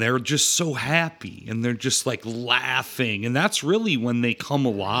 and they're just so happy and they're just like laughing, and that's really when they come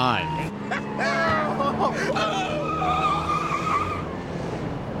alive.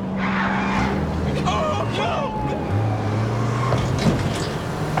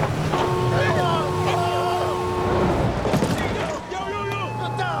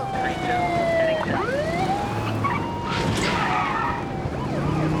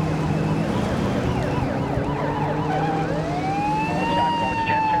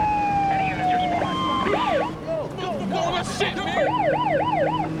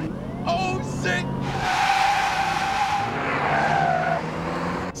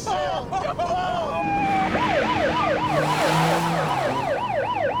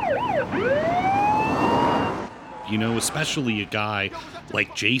 Especially a guy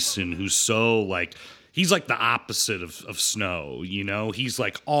like Jason, who's so like, he's like the opposite of Snow, he's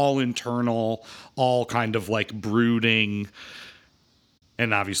like all internal, all kind of like brooding.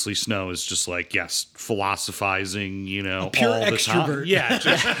 And obviously Snow is just like, philosophizing, a pure all extrovert. The time. Yeah,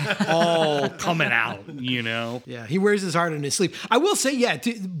 just all coming out, Yeah, he wears his heart on his sleeve. I will say,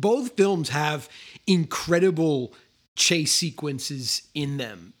 both films have incredible chase sequences in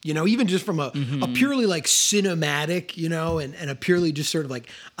them, even just from a purely like cinematic, and a purely just sort of like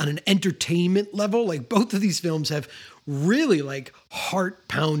on an entertainment level. Like both of these films have really like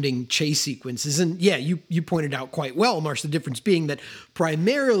heart-pounding chase sequences. And you pointed out quite well, Marsh, the difference being that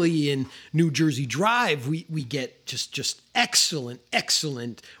primarily in New Jersey Drive, we get just excellent,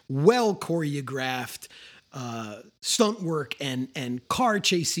 well choreographed stunt work and car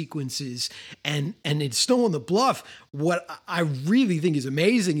chase sequences, and in Snow on the Bluff, what I really think is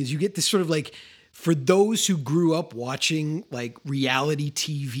amazing is you get this sort of like, for those who grew up watching like reality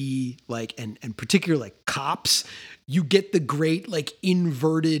TV, like and particularly like Cops, you get the great like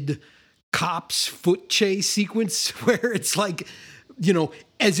inverted Cops foot chase sequence where it's like,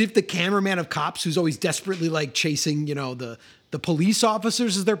 as if the cameraman of Cops, who's always desperately like chasing, the police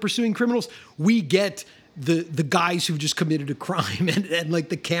officers as they're pursuing criminals, we get the guys who've just committed a crime and like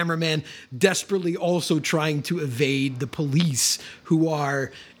the cameraman desperately also trying to evade the police who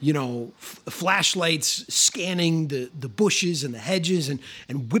are, flashlights scanning the bushes and the hedges and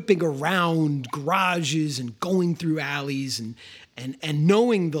whipping around garages and going through alleys and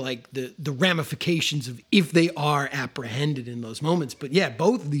knowing the ramifications of if they are apprehended in those moments. But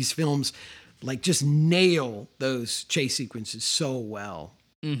both of these films like just nail those chase sequences so well.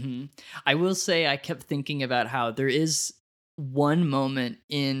 Mm-hmm. I will say I kept thinking about how there is one moment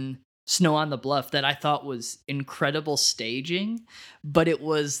in Snow on the Bluff that I thought was incredible staging, but it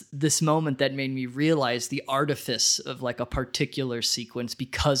was this moment that made me realize the artifice of like a particular sequence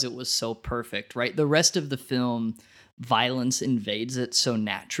because it was so perfect, right? The rest of the film, violence invades it so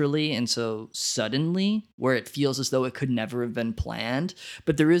naturally and so suddenly where it feels as though it could never have been planned.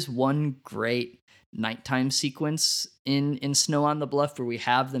 But there is one great nighttime sequence in Snow on the Bluff where we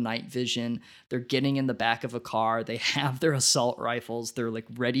have the night vision. They're getting in the back of a car. They have their assault rifles. They're like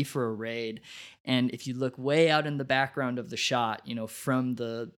ready for a raid. And if you look way out in the background of the shot, from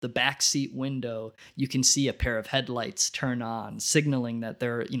the backseat window, you can see a pair of headlights turn on, signaling that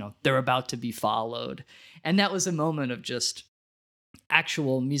they're about to be followed. And that was a moment of just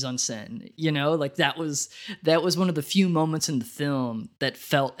actual mise en scène, like that was one of the few moments in the film that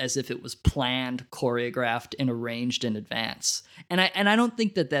felt as if it was planned, choreographed, and arranged in advance. And I don't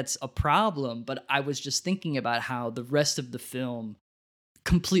think that that's a problem, but I was just thinking about how the rest of the film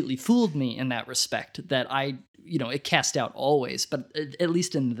completely fooled me in that respect, that it cast out always, but at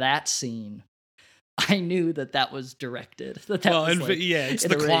least in that scene, I knew that was directed. It's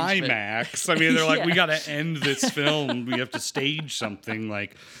the climax. I mean, they're like, we got to end this film. We have to stage something.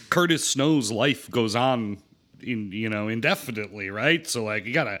 Like Curtis Snow's life goes on, indefinitely, right? So like,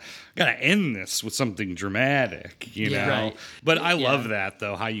 you gotta end this with something dramatic, know. Right. But I love that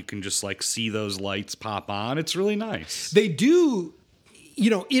though, how you can just like see those lights pop on. It's really nice. They do,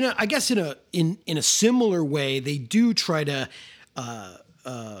 in a similar way, they do try to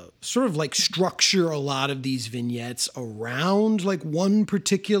sort of like structure a lot of these vignettes around like one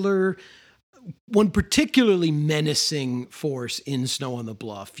particularly menacing force in Snow on the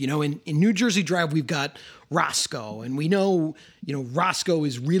Bluff. You know, in New Jersey Drive, we've got Roscoe, and we know, you know, Roscoe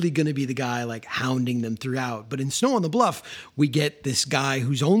is really going to be the guy like hounding them throughout. But in Snow on the Bluff, we get this guy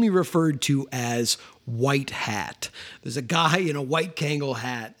who's only referred to as White Hat. There's a guy in a white Kangol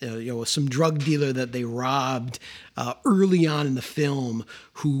hat, you know, some drug dealer that they robbed early on in the film,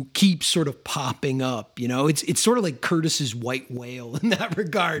 who keeps sort of popping up. You know, it's sort of like Curtis's white whale in that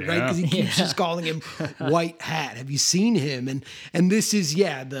regard, right? Because he keeps just calling him White Hat. Have you seen him? And this is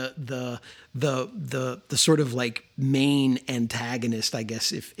the sort of like main antagonist, I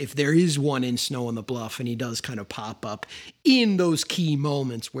guess, if there is one in Snow on the Bluff, and he does kind of pop up in those key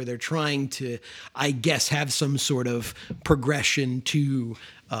moments where they're trying to, I guess, have some sort of progression to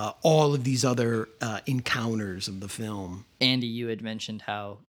all of these other encounters of the film. Andy, you had mentioned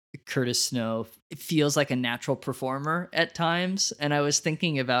how Curtis Snow feels like a natural performer at times, and I was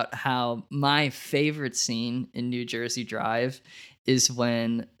thinking about how my favorite scene in New Jersey Drive is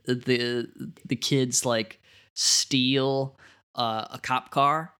when the kids like steal a cop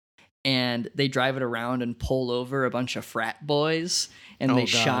car and they drive it around and pull over a bunch of frat boys, and they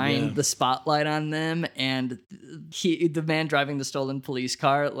shine the spotlight on them, and the man driving the stolen police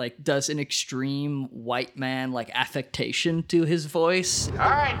car like does an extreme white man like affectation to his voice.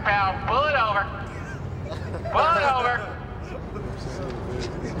 All right, pal, pull it over. Pull it over.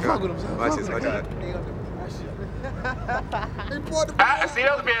 Watch this, watch out. I see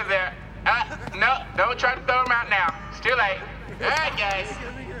those beers there. No, don't try to throw them out now. It's too late. All right, guys,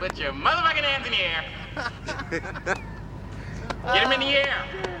 put your motherfucking hands in the air. Get them in the air.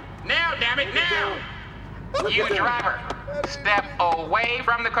 Now, damn it, now. You driver, step away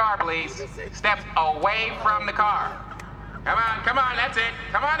from the car, please. Step away from the car. Come on, that's it.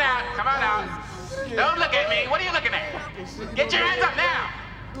 Come on out. Don't look at me. What are you looking at? Get your hands up now.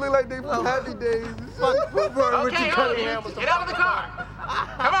 Look like they from Happy Days. Okay, hold it. Get out of the car.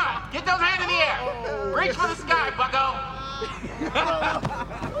 Come on, get those hands in the air. Reach for the sky, bucko.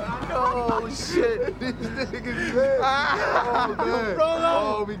 Oh, shit. These niggas bad. Oh, man.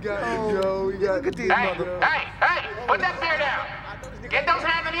 Oh, we got you, Joe. We got you. Hey, put that beer down. Get those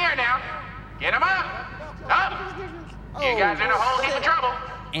hands in the air now. Get them up. You guys are in a whole heap of trouble.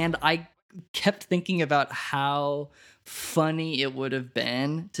 And I kept thinking about how funny it would have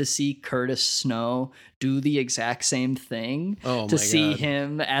been to see Curtis Snow do the exact same thing. To see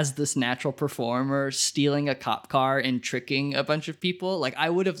him as this natural performer stealing a cop car and tricking a bunch of people. Like, I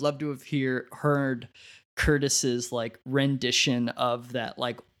would have loved to have heard Curtis's like rendition of that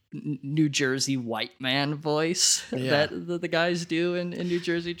like New Jersey white man voice that the guys do in New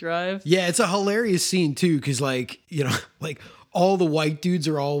Jersey Drive. Yeah, it's a hilarious scene too, because like, you know, like all the white dudes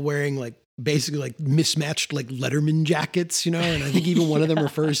are all wearing like basically like mismatched like Letterman jackets, you know, and I think even one of them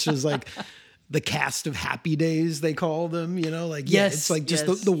refers to as like the cast of Happy Days, they call them, you know, like it's like just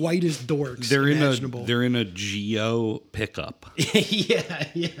the whitest dorks imaginable. They're in a Geo pickup.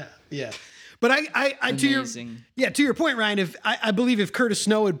 Yeah. But I to your point, Ryan, if I believe if Curtis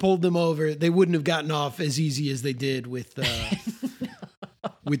Snow had pulled them over, they wouldn't have gotten off as easy as they did with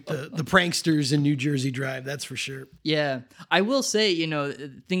with the pranksters in New Jersey Drive, that's for sure. Yeah. I will say, you know,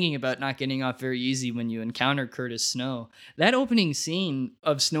 thinking about not getting off very easy when you encounter Curtis Snow, that opening scene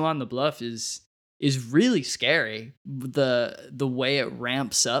of Snow on the Bluff is really scary. The way it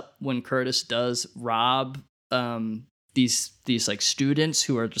ramps up when Curtis does rob these like students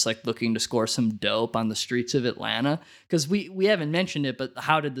who are just like looking to score some dope on the streets of Atlanta. Because we haven't mentioned it, but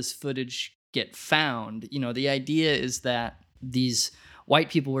how did this footage get found? You know, the idea is that these white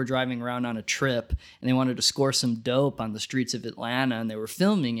people were driving around on a trip and they wanted to score some dope on the streets of Atlanta, and they were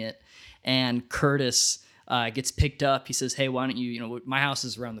filming it. And Curtis gets picked up. He says, hey, why don't you, my house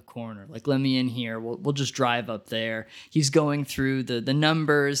is around the corner. Like, let me in here. We'll just drive up there. He's going through the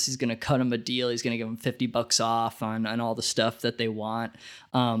numbers. He's going to cut him a deal. He's going to give him $50 off on all the stuff that they want.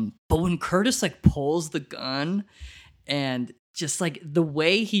 But when Curtis like pulls the gun and just like the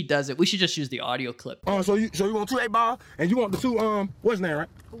way he does it, we should just use the audio clip. So you want 2 8-ball and you want the 2 what's name, right?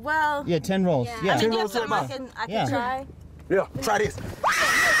 Well, yeah, 10 rolls. Yeah. 10 rolls. I can try. Yeah, try this.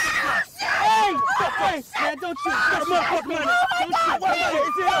 Hey, man, don't shoot. Got a motherfucking money.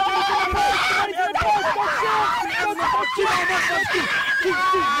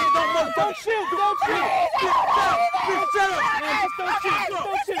 Don't shoot. Don't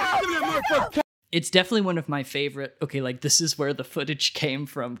shoot. It's definitely one of my favorite. Okay, like this is where the footage came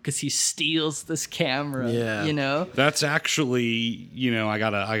from because he steals this camera. Yeah, you know. That's actually, I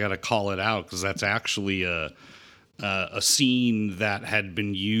gotta call it out because that's actually a a scene that had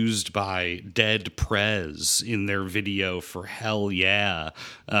been used by Dead Prez in their video for Hell Yeah,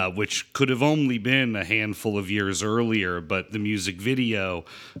 which could have only been a handful of years earlier, but the music video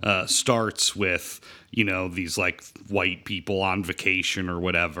starts with, you know, these like white people on vacation or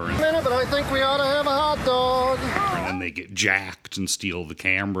whatever. But I think we ought to have a hot dog. And then they get jacked and steal the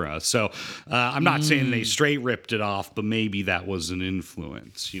camera. So I'm not saying they straight ripped it off, but maybe that was an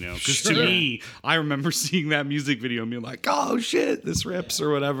influence, you know? Because to me, I remember seeing that music video and being like, oh shit, this rips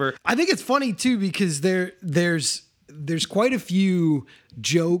or whatever. I think it's funny too, because there's quite a few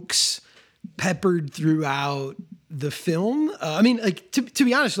jokes peppered throughout the film. I mean, like, to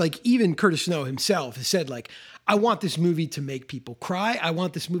be honest, like, even Curtis Snow himself has said, like, I want this movie to make people cry. I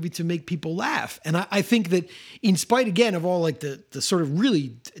want this movie to make people laugh. And I think that in spite, again, of all like the sort of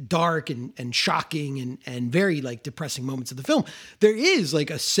really dark and shocking and very like depressing moments of the film, there is like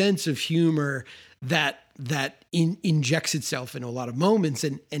a sense of humor that injects itself in a lot of moments,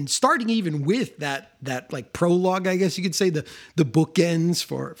 and starting even with that like prologue, I guess you could say, the bookends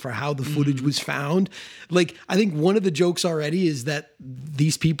for how the footage was found. Like, I think one of the jokes already is that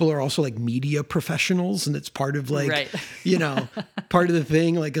these people are also like media professionals, and it's part of like, right. you know, part of the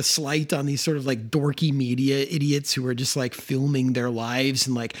thing, like a slight on these sort of like dorky media idiots who are just like filming their lives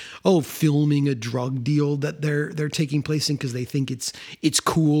and like, filming a drug deal that they're taking place in because they think it's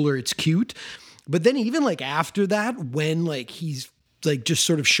cool or it's cute. But then even like after that, when like he's like just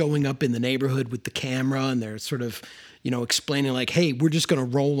sort of showing up in the neighborhood with the camera and they're sort of, you know, explaining like, hey, we're just going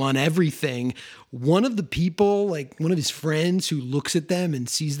to roll on everything. One of the people, like one of his friends who looks at them and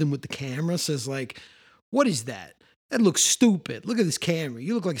sees them with the camera says like, what is that? That looks stupid. Look at this camera.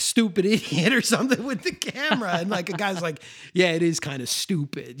 You look like a stupid idiot or something with the camera. And like a guy's like, yeah, it is kind of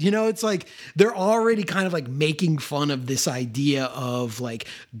stupid. You know, it's like they're already kind of like making fun of this idea of like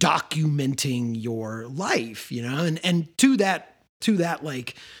documenting your life, you know, and to that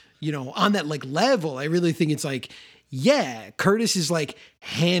like, you know, on that like level, I really think it's like, yeah, Curtis is like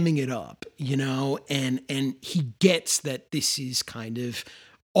hamming it up, you know, and he gets that this is kind of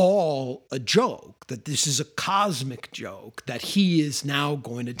all a joke, that this is a cosmic joke that he is now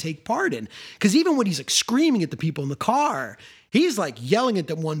going to take part in. Because even when he's like screaming at the people in the car, he's like yelling at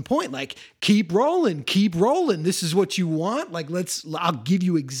them one point, like, keep rolling. This is what you want. Like, I'll give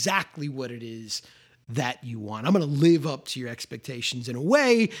you exactly what it is that you want. I'm going to live up to your expectations in a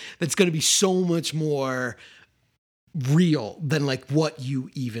way that's going to be so much more real than like what you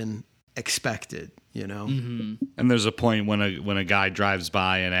even expected, you know? Mm-hmm. And there's a point when a guy drives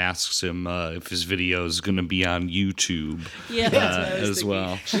by and asks him if his video is going to be on YouTube, yeah, that's what I was as thinking.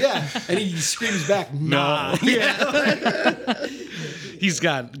 well. Yeah, and he screams back, nah. Yeah. He's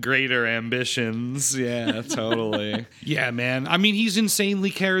got greater ambitions. Yeah, totally. Yeah, man. I mean, he's insanely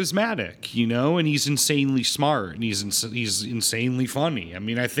charismatic, you know, and he's insanely smart, and he's insanely funny. I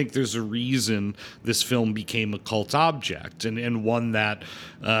mean, I think there's a reason this film became a cult object, and one that,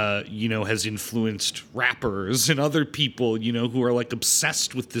 you know, has influenced rappers and other people, you know, who are like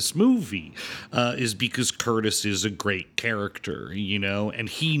obsessed with this movie, is because Curtis is a great character, you know, and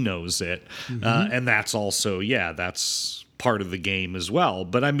he knows it. Mm-hmm. And that's also, that's part of the game as well.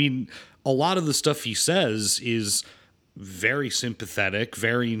 But I mean, a lot of the stuff he says is very sympathetic,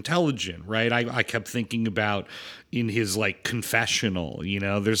 very intelligent, right? I kept thinking about in his like confessional, you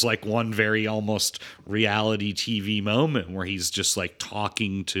know, there's like one very almost reality TV moment where he's just like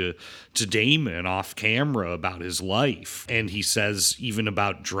talking to Damon off camera about his life. And he says, even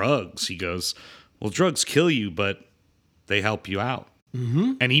about drugs, he goes, well, drugs kill you, but they help you out.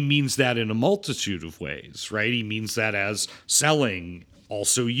 Mm-hmm. And he means that in a multitude of ways, right? He means that as selling,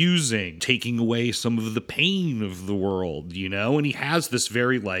 also using, taking away some of the pain of the world, you know? And he has this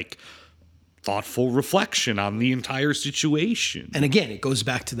very, like, thoughtful reflection on the entire situation. And again, it goes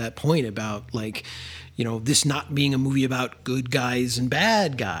back to that point about, like, you know, this not being a movie about good guys and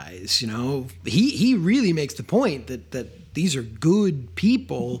bad guys, you know? He really makes the point that these are good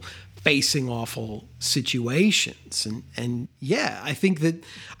people facing awful situations. And yeah, I think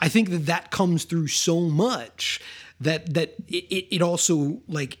that comes through so much that it also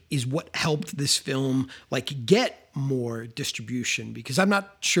like is what helped this film like get more distribution, because I'm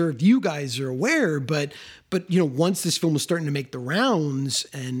not sure if you guys are aware, but you know, once this film was starting to make the rounds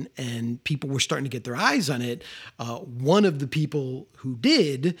and people were starting to get their eyes on it, one of the people who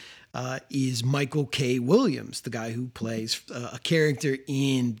did is Michael K. Williams, the guy who plays a character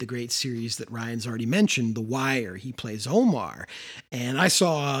in the great series that Ryan's already mentioned, The Wire. He plays Omar. And I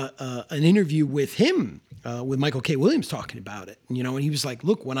saw an interview with him, with Michael K. Williams talking about it. You know, and he was like,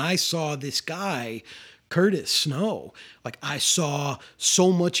 look, when I saw this guy Curtis Snow, like I saw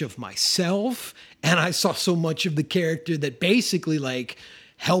so much of myself, and I saw so much of the character that basically like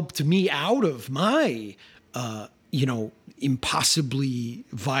helped me out of my, impossibly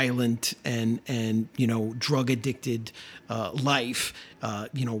violent and drug addicted life,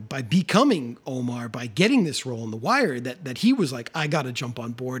 by becoming Omar, by getting this role in The Wire, that he was like, I got to jump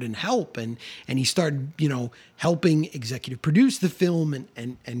on board and help. And he started, helping executive produce the film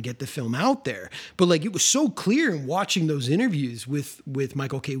and get the film out there. But like, it was so clear in watching those interviews with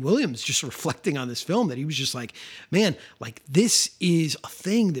Michael K. Williams, just reflecting on this film, that he was just like, man, like this is a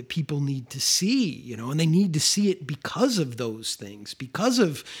thing that people need to see, and they need to see it because of those things, because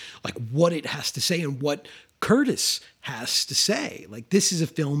of like what it has to say and what Curtis has to say. Like, this is a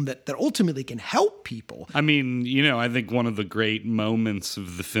film that ultimately can help people. I mean, I think one of the great moments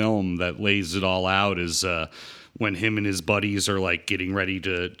of the film that lays it all out is when him and his buddies are like getting ready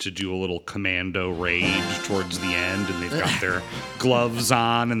to do a little commando raid towards the end, and they've got their gloves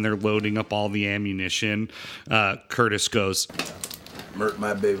on and they're loading up all the ammunition. Curtis goes, "Murk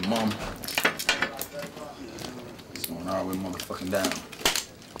my baby mama. It's going all the way motherfucking down.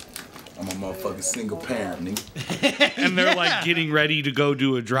 I'm a motherfucking single parent, nigga." And they're like getting ready to go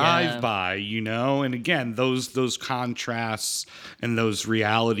do a drive-by, And again, those contrasts and those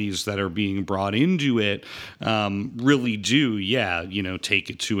realities that are being brought into it really do, take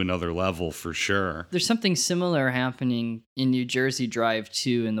it to another level for sure. There's something similar happening in New Jersey Drive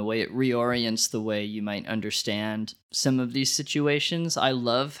too, in the way it reorients the way you might understand some of these situations. I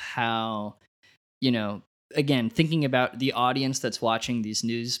love how, again, thinking about the audience that's watching these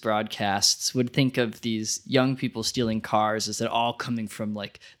news broadcasts would think of these young people stealing cars as they're all coming from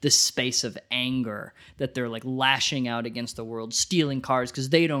like this space of anger, that they're like lashing out against the world, stealing cars because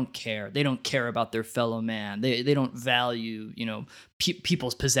they don't care. They don't care about their fellow man. They don't value,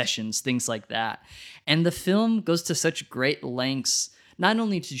 people's possessions, things like that. And the film goes to such great lengths not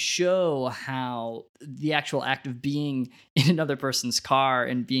only to show how the actual act of being in another person's car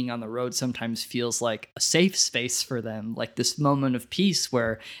and being on the road sometimes feels like a safe space for them, like this moment of peace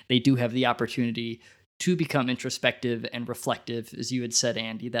where they do have the opportunity to become introspective and reflective, as you had said,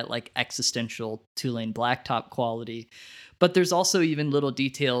 Andy, that like existential two-lane blacktop quality. But there's also even little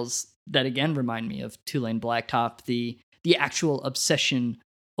details that again remind me of two-lane blacktop, the actual obsession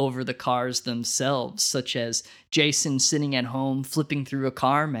over the cars themselves, such as Jason sitting at home flipping through a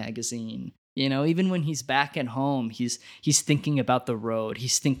car magazine. Even when he's back at home, he's thinking about the road,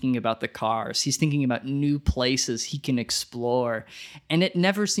 he's thinking about the cars, he's thinking about new places he can explore. And it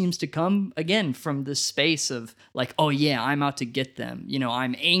never seems to come, again, from this space of like, oh yeah, I'm out to get them.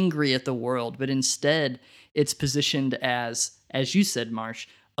 I'm angry at the world. But instead, it's positioned as you said, Marsh,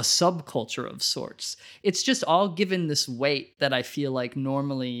 a subculture of sorts. It's just all given this weight that I feel like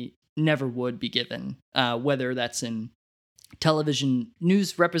normally never would be given, whether that's in television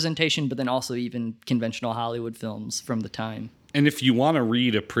news representation, but then also even conventional Hollywood films from the time. And if you want to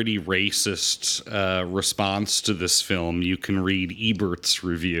read a pretty racist response to this film, you can read Ebert's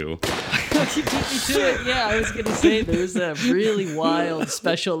review. You beat me to it. Yeah, I was going to say there's a really wild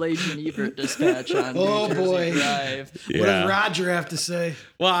Special Agent Ebert dispatch on New Jersey Drive. Yeah. What does Roger have to say?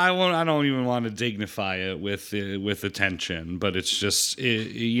 Well, I don't even want to dignify it with attention, but it's just,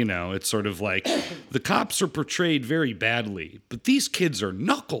 it's sort of like the cops are portrayed very badly, but these kids are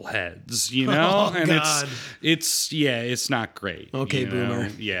knuckleheads, Oh, and God. it's not great. Okay, Boomer.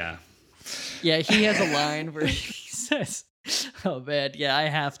 Yeah. Yeah, he has a line where he says, oh man, yeah, I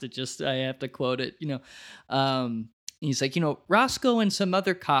have to quote it, he's like, Roscoe and some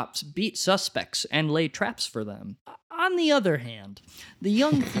other cops beat suspects and lay traps for them. On the other hand, the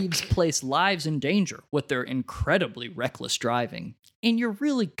young thieves place lives in danger with their incredibly reckless driving, and you're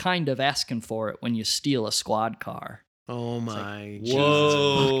really kind of asking for it when you steal a squad car. Oh my like,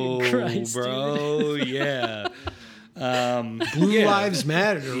 whoa, Christ, bro, dude. Yeah. Blue Lives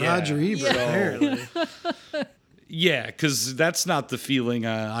Matter to Roger Ebert, apparently. Yeah, because that's not the feeling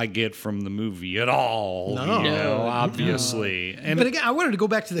I get from the movie at all. No, obviously. No. But again, I wanted to go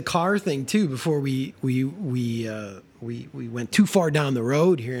back to the car thing too before we went too far down the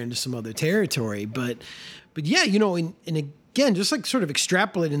road here into some other territory. But yeah, and again, just like sort of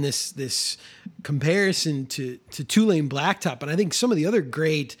extrapolating this comparison to Two-Lane Blacktop, and I think some of the other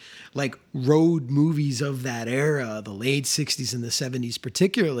great like road movies of that era, the late 60s and the 70s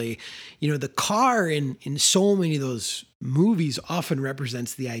particularly, the car in so many of those movies often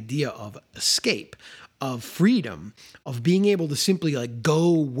represents the idea of escape, of freedom, of being able to simply like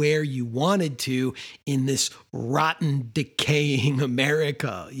go where you wanted to in this rotten, decaying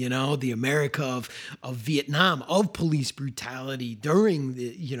America, you know, the America of Vietnam, of police brutality during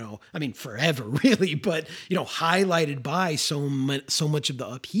the, you know, I mean, forever really, but, you know, highlighted by so much of the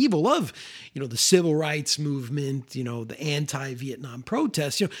upheaval of, you know, the civil rights movement, you know, the anti-Vietnam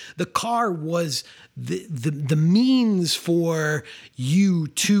protests. You know, the car was the means for you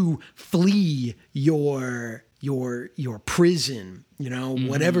to flee your prison, you know,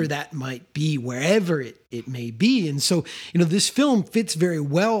 whatever that might be, wherever it may be. And so, you know, this film fits very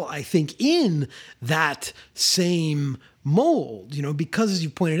well, I think, in that same mold, you know, because as you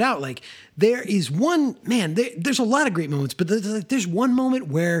pointed out, like there is one, man, there's a lot of great moments, but there's one moment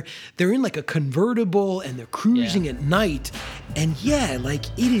where they're in like a convertible and they're cruising at night. And yeah, like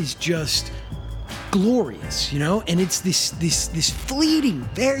it is just glorious, you know, and it's this fleeting,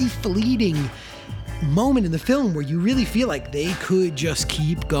 very fleeting moment in the film where you really feel like they could just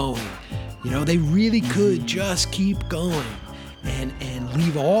keep going, you know, they really could just keep going and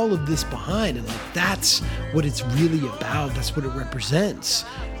leave all of this behind. And like that's what it's really about, that's what it represents.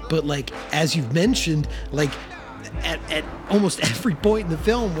 But like as you've mentioned, like at almost every point in the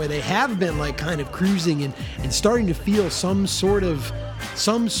film where they have been like kind of cruising and starting to feel some sort of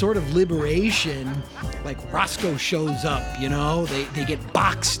liberation, like Roscoe shows up, you know, they get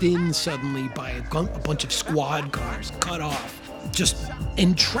boxed in suddenly by a bunch of squad cars, cut off, just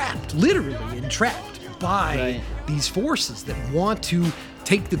entrapped, literally entrapped by these forces that want to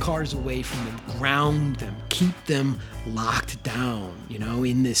take the cars away from them, ground them, keep them locked down, you know,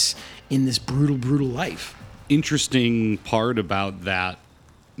 in this brutal life. Interesting part about that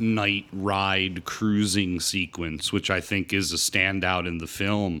night ride cruising sequence, which I think is a standout in the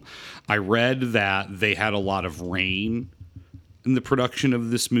film. I read that they had a lot of rain in the production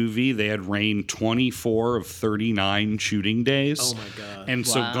of this movie. They had rain 24 of 39 shooting days. Oh my God. And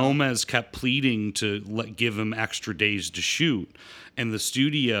so Gomez kept pleading to give him extra days to shoot. And the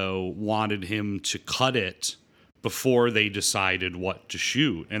studio wanted him to cut it before they decided what to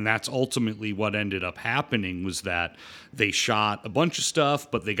shoot. And that's ultimately what ended up happening, was that they shot a bunch of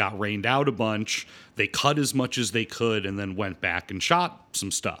stuff, but they got rained out a bunch. They cut as much as they could and then went back and shot some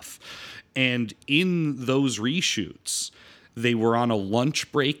stuff. And in those reshoots, they were on a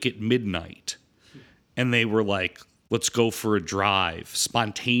lunch break at midnight. And they were like, let's go for a drive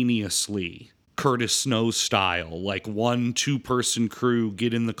spontaneously, Curtis Snow style, like 1-2-person crew,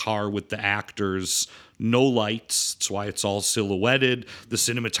 get in the car with the actors, no lights. That's why it's all silhouetted. The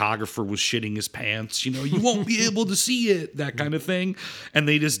cinematographer was shitting his pants. You know, you won't be able to see it, that kind of thing. And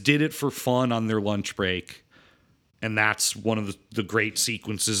they just did it for fun on their lunch break. And that's one of the great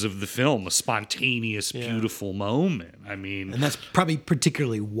sequences of the film, a spontaneous, beautiful moment. I mean... And that's probably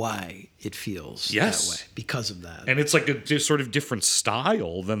particularly why it feels that way, because of that. And it's like a sort of different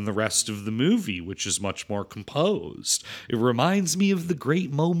style than the rest of the movie, which is much more composed. It reminds me of the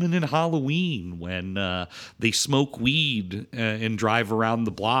great moment in Halloween when they smoke weed and drive around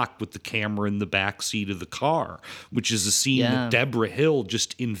the block with the camera in the back seat of the car, which is a scene that Deborah Hill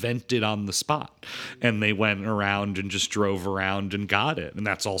just invented on the spot. And they went around and just drove around and got it. And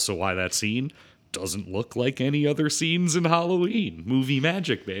that's also why that scene doesn't look like any other scenes in Halloween. Movie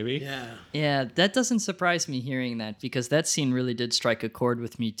magic, baby. Yeah, that doesn't surprise me hearing that, because that scene really did strike a chord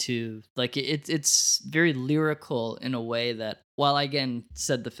with me too. Like it's very lyrical in a way that, while I again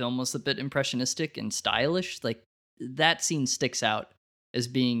said the film was a bit impressionistic and stylish, like that scene sticks out as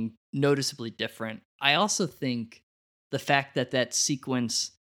being noticeably different. I also think the fact that that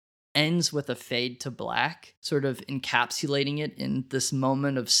sequence ends with a fade to black, sort of encapsulating it in this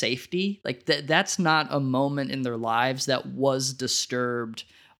moment of safety. Like that's not a moment in their lives that was disturbed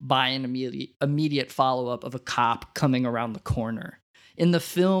by an immediate follow-up of a cop coming around the corner. In the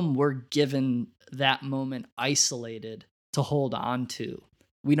film, we're given that moment isolated to hold on to.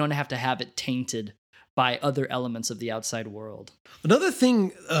 We don't have to have it tainted by other elements of the outside world. Another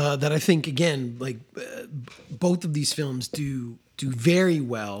thing that I think, again, like both of these films do very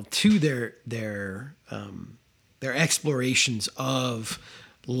well to their explorations of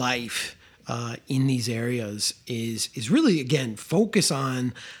life in these areas is really, again, focus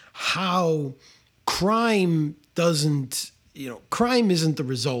on how crime isn't the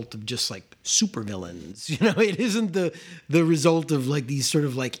result of just like supervillains. You know, it isn't the result of like these sort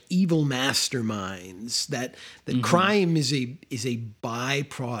of like evil masterminds. That crime is a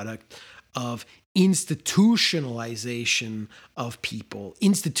byproduct of institutionalization of people,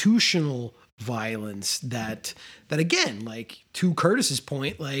 institutional violence that again, like to Curtis's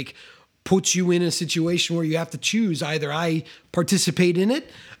point, like puts you in a situation where you have to choose. Either I participate in it,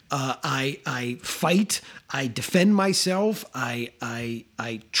 I fight, I defend myself, I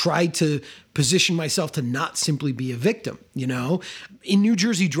try to position myself to not simply be a victim, you know? In New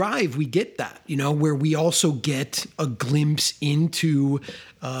Jersey Drive, we get that, you know, where we also get a glimpse into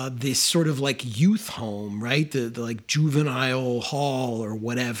this sort of like youth home, right? The like juvenile hall or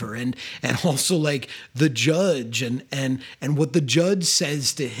whatever. And also like the judge and what the judge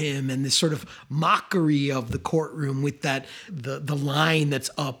says to him, and this sort of mockery of the courtroom with that, the line that's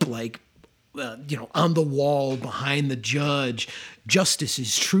up like, you know, on the wall behind the judge, justice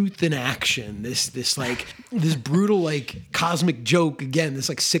is truth in action. This like this brutal like cosmic joke, again, this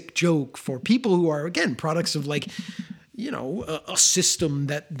like sick joke for people who are, again, products of like, you know, a system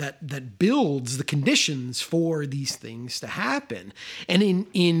that builds the conditions for these things to happen. And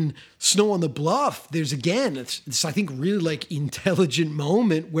in Snow on the Bluff, there's, again, it's I think really like intelligent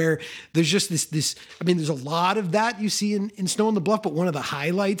moment where there's just this. I mean, there's a lot of that you see in Snow on the Bluff, but one of the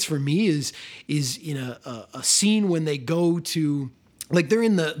highlights for me is in a scene when they go to, like, they're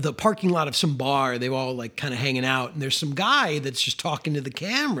in the parking lot of some bar. They all like kind of hanging out, and there's some guy that's just talking to the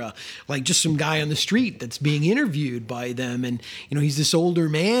camera, like just some guy on the street that's being interviewed by them. And, you know, he's this older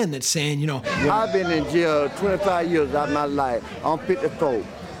man that's saying, you know, I've been in jail 25 years out of my life. I'm 54.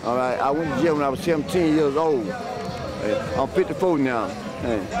 All right, I went to jail when I was 17 years old. I'm 54 now.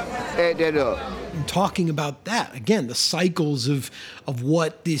 Add that up. And talking about that, again, the cycles of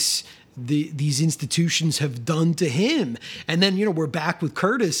what these institutions have done to him. And then, you know, we're back with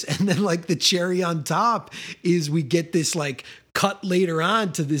Curtis, and then like the cherry on top is we get this like cut later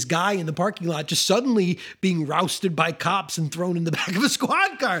on to this guy in the parking lot just suddenly being rousted by cops and thrown in the back of a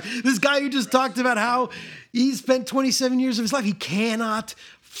squad car. This guy who just talked about how he spent 27 years of his life, he cannot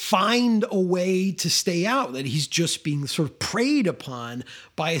find a way to stay out, that he's just being sort of preyed upon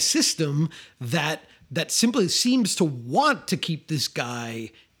by a system that simply seems to want to keep this guy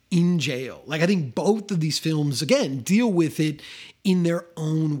in jail. Like, I think both of these films, again, deal with it in their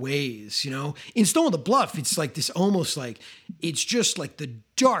own ways, you know? In Snow on the Bluff, it's like this almost like, it's just like the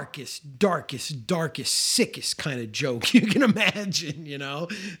darkest, sickest kind of joke you can imagine, you know?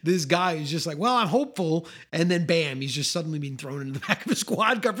 This guy is just like, well, I'm hopeful, and then bam, he's just suddenly being thrown into the back of a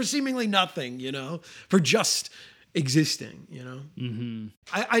squad car for seemingly nothing, you know? For just existing, you know? Mm-hmm.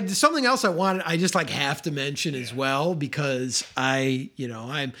 I something else I just like have to mention as well, because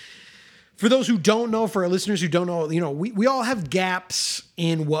I'm, for those who don't know, for our listeners who don't know, you know, we all have gaps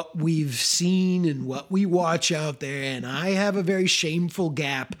in what we've seen and what we watch out there. And I have a very shameful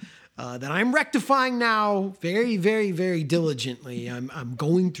gap that I'm rectifying now very, very, very diligently. I'm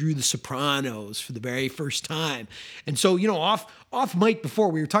going through The Sopranos for the very first time. And so, you know, off mic before,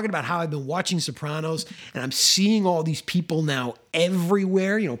 we were talking about how I've been watching Sopranos, and I'm seeing all these people now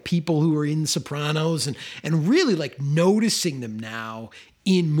everywhere, you know, people who are in Sopranos, and really like noticing them now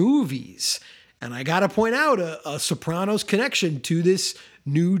in movies. And I got to point out a Sopranos connection to this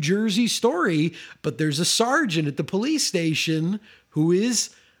New Jersey story, but there's a sergeant at the police station who is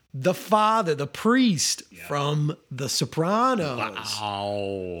the father, the priest from The Sopranos.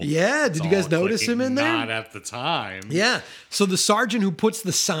 Wow. Yeah, did you guys notice him in there? Not at the time. Yeah. So the sergeant who puts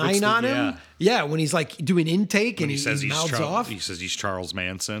the sign on him, when he's like doing intake and he says he mouths off. He says he's Charles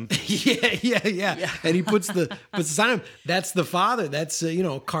Manson. Yeah. And he puts the sign on him. That's the father. That's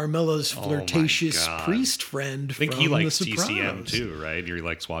Carmela's flirtatious priest friend. I think from he likes The Sopranos. TCM too, right? He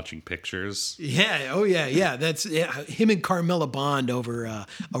likes watching pictures. Yeah. Oh yeah. That's him and Carmela bond over a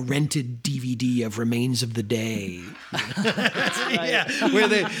rented DVD of Remains of the Day. Where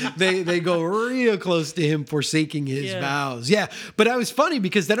they go real close to him forsaking his vows. Yeah, but I was funny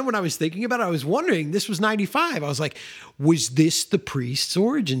because then when I was thinking about it, I was wondering, this was 95. I was like, was this the priest's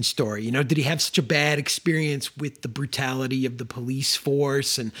origin story? You know, did he have such a bad experience with the brutality of the police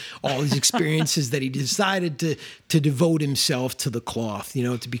force and all these experiences that he decided to devote himself to the cloth, you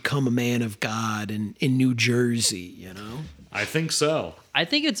know, to become a man of God in New Jersey, you know? I think so. I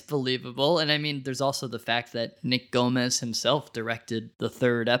think it's believable. And I mean, there's also the fact that Nick Gomez himself directed the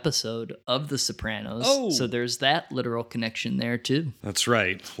third episode of The Sopranos. Oh. So there's that literal connection there too. That's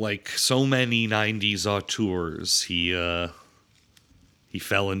right. Like so many 90s auteurs, he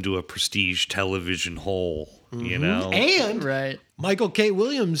fell into a prestige television hole, you know? And Michael K.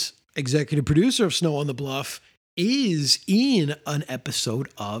 Williams, executive producer of Snow on the Bluff, is in an episode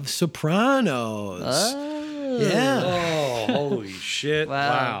of Sopranos. Yeah. Oh, holy shit.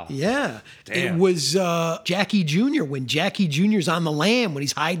 Wow. Yeah. Damn. It was Jackie Jr. When Jackie Jr.'s on the lam, when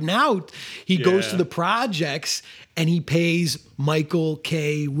he's hiding out, he goes to the projects and he pays Michael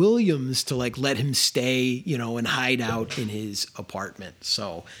K. Williams to like let him stay, you know, and hide out in his apartment.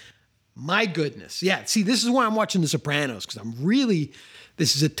 So My goodness. Yeah. See, this is why I'm watching The Sopranos, because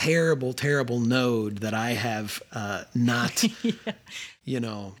this is a terrible, terrible node that I have not,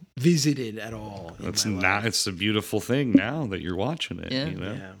 visited at all. It's a beautiful thing now that you're watching it. Yeah. You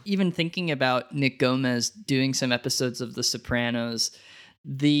know? Yeah. Even thinking about Nick Gomez doing some episodes of The Sopranos,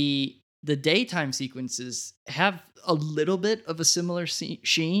 the daytime sequences have a little bit of a similar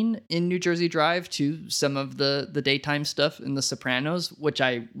sheen in New Jersey Drive to some of the daytime stuff in The Sopranos, which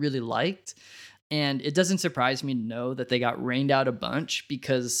I really liked. And it doesn't surprise me to know that they got rained out a bunch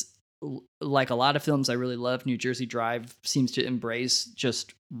because, like a lot of films I really love, New Jersey Drive seems to embrace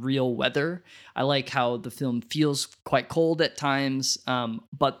just real weather. I like how the film feels quite cold at times,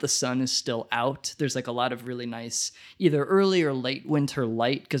 but the sun is still out. There's like a lot of really nice either early or late winter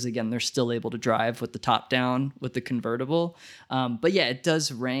light because, again, they're still able to drive with the top down with the convertible. But yeah, it does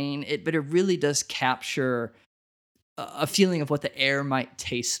rain, but it really does capture a feeling of what the air might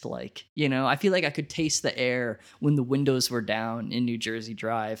taste like. I feel like I could taste the air when the windows were down in New Jersey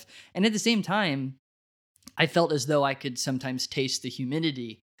Drive. And at the same time, I felt as though I could sometimes taste the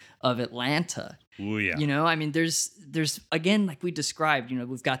humidity of Atlanta. Ooh, yeah. I mean, there's again, like we described,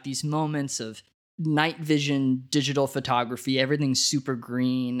 we've got these moments of night vision, digital photography, everything's super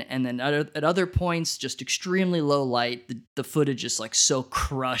green. And then at other points, just extremely low light. The footage is like so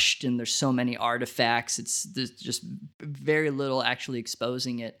crushed and there's so many artifacts. There's just very little actually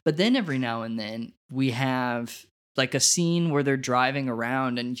exposing it. But then every now and then we have like a scene where they're driving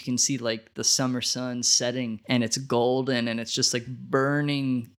around and you can see like the summer sun setting and it's golden and it's just like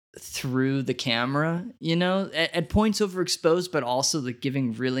burning through the camera, at points overexposed, but also like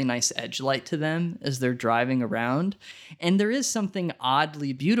giving really nice edge light to them as they're driving around. And there is something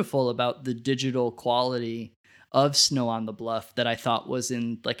oddly beautiful about the digital quality of Snow on the Bluff that I thought was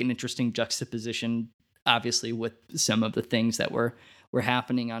in like an interesting juxtaposition, obviously with some of the things that were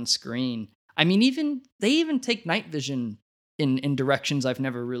happening on screen. I mean, they even take night vision in directions I've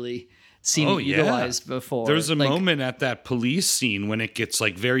never really seen it utilized before. There's a moment at that police scene when it gets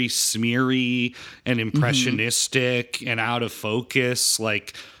like very smeary and impressionistic and out of focus.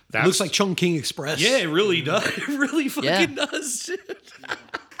 Like that looks like Chungking Express. Yeah, it really does. It really fucking does.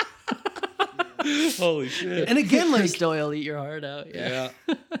 Holy shit. And again, like Doyle, eat your heart out. Yeah.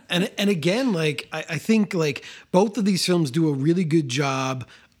 And again, like I think like both of these films do a really good job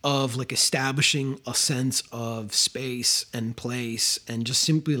of like establishing a sense of space and place and just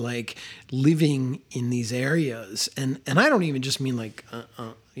simply like living in these areas. And I don't even just mean like,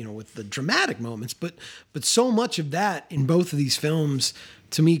 with the dramatic moments, but so much of that in both of these films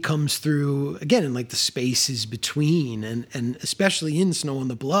to me comes through again in like the spaces between and especially in Snow on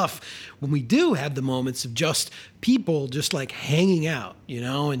the Bluff when we do have the moments of just people just like hanging out,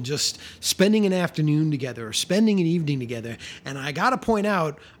 and just spending an afternoon together or spending an evening together. And I got to point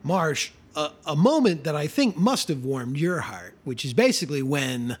out, Marsh, a moment that I think must have warmed your heart, which is basically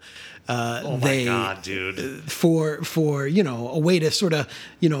when my God, dude. For a way to sort of,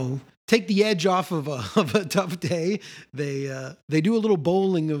 take the edge off of a tough day, they do a little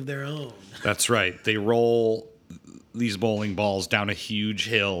bowling of their own. That's right. They roll these bowling balls down a huge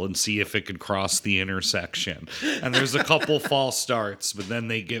hill and see if it could cross the intersection. And there's a couple false starts, but then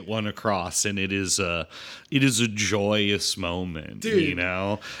they get one across, and it is a joyous moment, dude.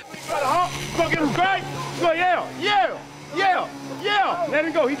 Fucking right. Go, yeah. Let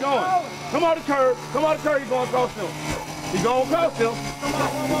him go. He's going. Come on the curb. He's going across him. He's going across him.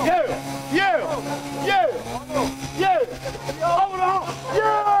 Yeah. Over the hump.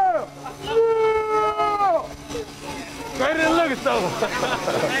 Yeah. Straight in the liquor store.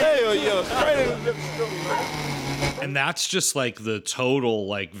 Hell yeah. Straight in the liquor store. And that's just like the total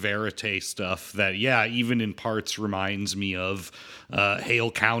like verite stuff that, even in parts reminds me of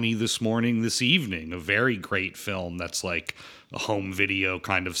Hale County This Evening, a very great film that's like a home video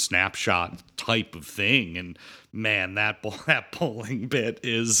kind of snapshot type of thing. And man, that bowling bit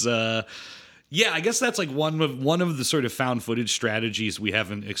is I guess that's like one of the sort of found footage strategies we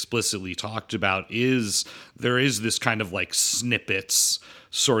haven't explicitly talked about is there is this kind of like snippets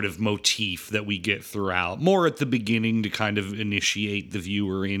sort of motif that we get throughout, more at the beginning to kind of initiate the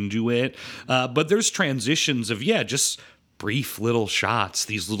viewer into it. But there's transitions of, just brief little shots,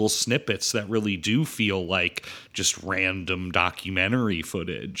 these little snippets that really do feel like just random documentary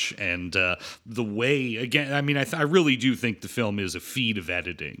footage. And the way, again, I mean, I really do think the film is a feat of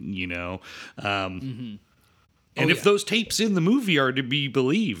editing, And if those tapes in the movie are to be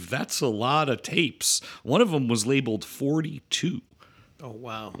believed, that's a lot of tapes. One of them was labeled 42. Oh,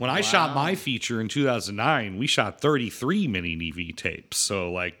 wow. When I shot my feature in 2009, we shot 33 mini DV tapes.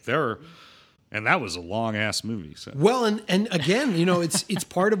 So, like, they're And that was a long ass movie. So. Well, and again, it's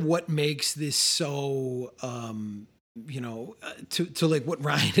part of what makes this so, to like what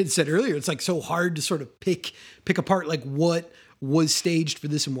Ryan had said earlier, it's like so hard to sort of pick apart like what was staged for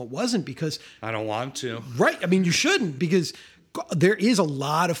this and what wasn't, because I don't want to. Right. I mean, you shouldn't, because there is a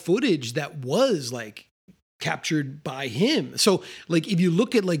lot of footage that was like captured by him. So like if you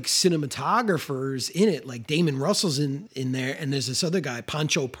look at like cinematographers in it, like Damon Russell's in there, and there's this other guy,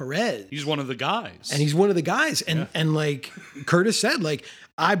 Pancho Perez. He's one of the guys. And like Curtis said, like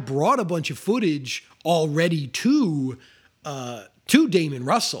I brought a bunch of footage already to Damon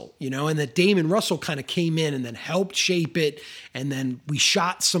Russell, and that Damon Russell kind of came in and then helped shape it. And then we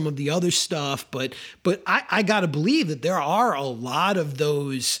shot some of the other stuff. But I got to believe that there are a lot of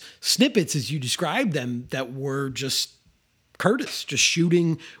those snippets, as you described them, that were just Curtis just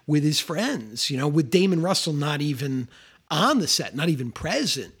shooting with his friends, with Damon Russell not even on the set, not even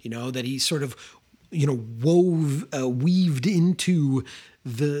present, that he sort of, weaved into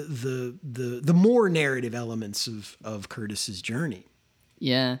the more narrative elements of Curtis's journey.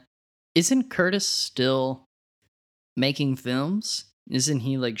 Yeah. Isn't Curtis still making films? Isn't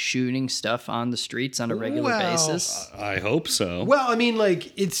he like shooting stuff on the streets on a regular basis? I hope so. Well, I mean,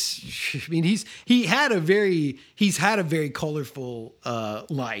 like he's had a very colorful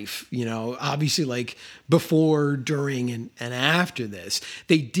life, obviously, like before, during, and after this.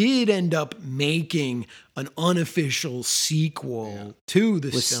 They did end up making an unofficial sequel to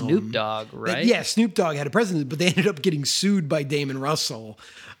this with film. Snoop Dogg, right? Yeah, Snoop Dogg had a presence, but they ended up getting sued by Damon Russell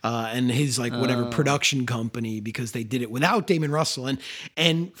and his like whatever production company, because they did it without Damon Russell.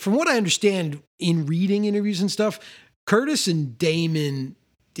 And from what I understand in reading interviews and stuff, Curtis and Damon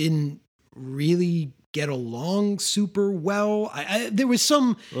didn't really get along super well. There was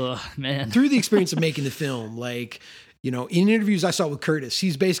some through the experience of making the film, like, in interviews I saw with Curtis,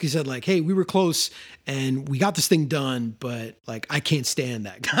 he's basically said like, hey, we were close and we got this thing done, but like, I can't stand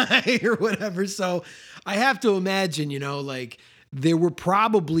that guy or whatever. So I have to imagine, like there were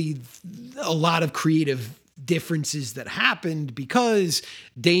probably a lot of creative differences that happened because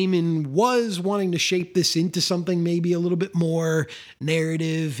Damon was wanting to shape this into something maybe a little bit more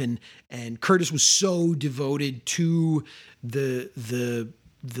narrative, and Curtis was so devoted to the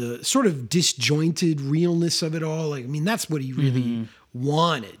sort of disjointed realness of it all. Like, I mean, that's what he really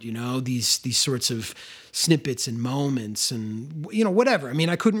wanted, these sorts of snippets and moments and, whatever. I mean,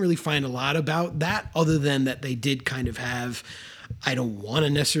 I couldn't really find a lot about that other than that they did kind of have, I don't want to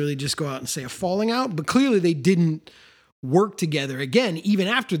necessarily just go out and say a falling out, but clearly they didn't work together again, even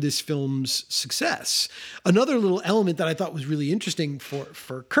after this film's success. Another little element that I thought was really interesting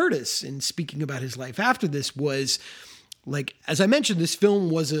for Curtis in speaking about his life after this was, like, as I mentioned, this film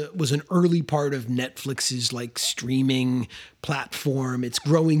was an early part of Netflix's like streaming platform, its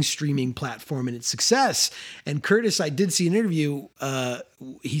growing streaming platform and its success. And Curtis, I did see an interview.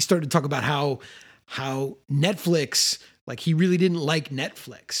 He started to talk about how Netflix, like he really didn't like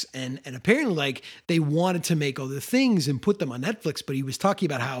Netflix, and apparently like they wanted to make other things and put them on Netflix. But he was talking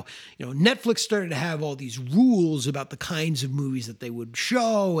about how, Netflix started to have all these rules about the kinds of movies that they would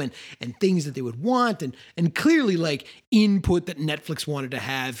show and things that they would want, and clearly like input that Netflix wanted to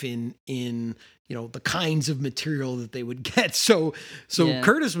have in the kinds of material that they would get. So yeah.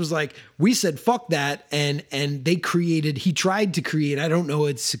 Curtis was like, we said, fuck that. And he tried to create, I don't know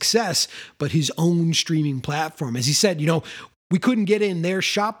its success, but his own streaming platform. As he said, we couldn't get in their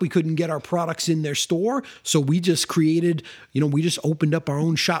shop. We couldn't get our products in their store. So we just created, we just opened up our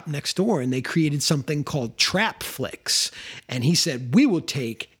own shop next door, and they created something called Trapflix. And he said, we will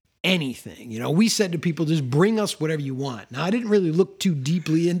take anything. We said to people, just bring us whatever you want. Now, I didn't really look too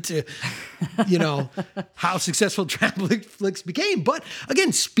deeply into, how successful Trapflix became. But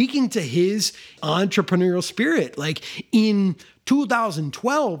again, speaking to his entrepreneurial spirit, like in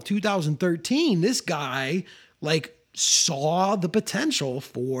 2012, 2013, this guy like saw the potential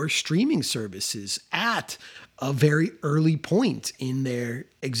for streaming services at a very early point in their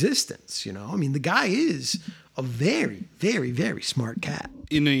existence. I mean, the guy is a very, very, very smart cat.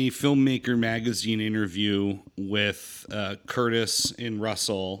 In a Filmmaker magazine interview with Curtis and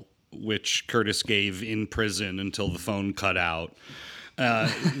Russell, which Curtis gave in prison until the phone cut out,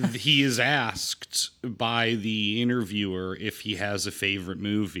 he is asked by the interviewer if he has a favorite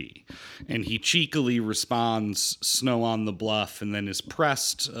movie. And he cheekily responds, Snow on the Bluff, and then is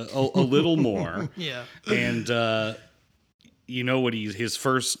pressed a little more. Yeah. And you know what his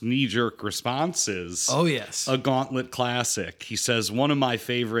first knee-jerk response is? Oh, yes. A Gauntlet classic. He says, one of my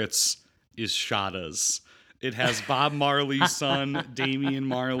favorites is Shada's. It has Bob Marley's son, Damian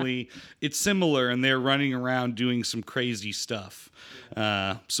Marley. It's similar, and they're running around doing some crazy stuff,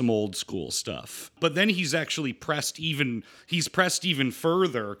 some old school stuff. But then he's actually pressed even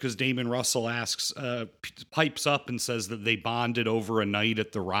further because Damon Russell pipes up and says that they bonded over a night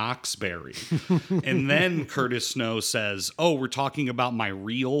at the Roxbury. And then Curtis Snow says, "Oh, we're talking about my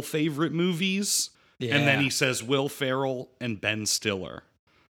real favorite movies." Yeah. And then he says Will Ferrell and Ben Stiller.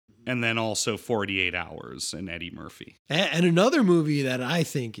 And then also 48 Hours and Eddie Murphy. And another movie that I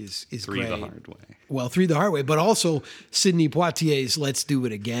think is Three great. the Hard Way. Well, Three the Hard Way, but also Sidney Poitier's Let's Do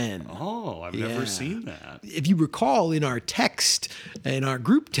It Again. Oh, I've never seen that. If you recall in our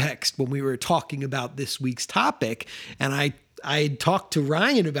group text, when we were talking about this week's topic, and I talked to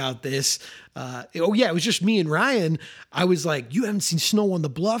Ryan about this. It was just me and Ryan. I was like, "You haven't seen Snow on the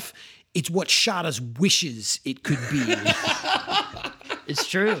Bluff? It's what Shada's wishes it could be." It's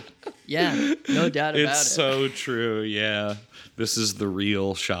true. Yeah, no doubt about it. It's so true. Yeah. This is the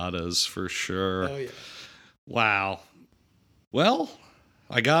real Shadas for sure. Oh, yeah. Wow. Well,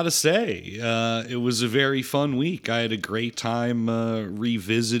 I gotta say, it was a very fun week. I had a great time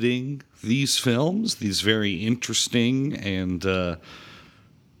revisiting these films, these very interesting and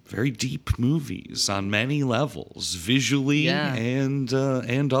very deep movies on many levels, visually and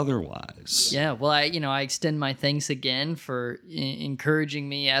otherwise. Yeah, well, I extend my thanks again for encouraging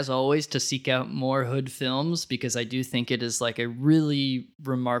me, as always, to seek out more hood films, because I do think it is like a really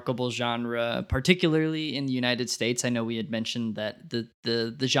remarkable genre, particularly in the United States. I know we had mentioned that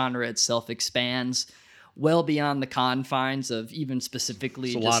the genre itself expands well beyond the confines of even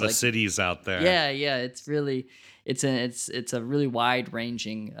specifically. There's a lot of cities out there. Yeah, it's really. It's a really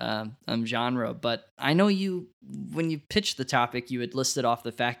wide-ranging genre, but I know when you pitched the topic, you had listed off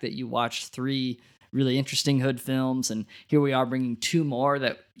the fact that you watched 3 really interesting hood films, and here we are bringing 2 more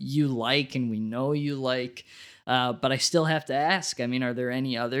that you like and we know you like. But I still have to ask, I mean, are there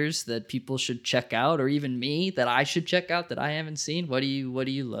any others that people should check out, or even me that I should check out that I haven't seen? What do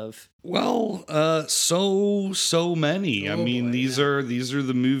you love? Well, so many. I mean, these are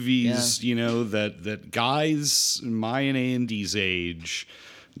the movies, that guys my and Andy's age,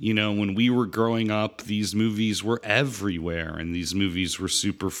 when we were growing up, these movies were everywhere, and these movies were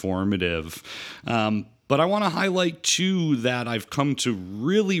super formative. But I want to highlight 2 that I've come to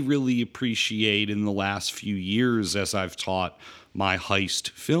really, really appreciate in the last few years as I've taught my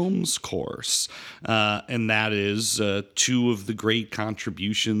heist films course. And that is 2 of the great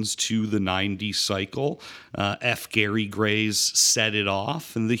contributions to the 90s cycle. F. Gary Gray's Set It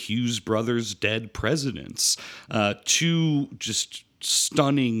Off and the Hughes brothers' Dead Presidents. 2 just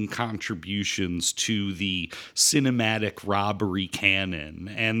stunning contributions to the cinematic robbery canon,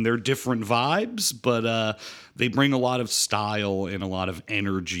 and they're different vibes, but they bring a lot of style and a lot of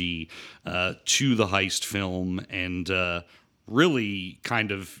energy to the heist film, and really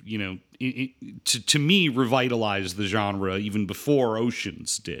kind of, to me, revitalized the genre even before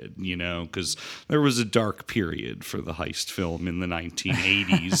Oceans did, because there was a dark period for the heist film in the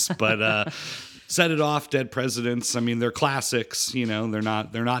 1980s, but Set It Off, Dead Presidents, I mean, they're classics, they're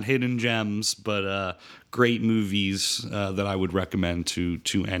not hidden gems, but great movies that I would recommend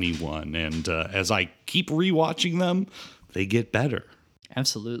to anyone. And as I keep rewatching them, they get better.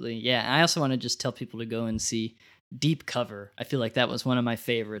 Absolutely. Yeah. I also want to just tell people to go and see Deep Cover. I feel like that was one of my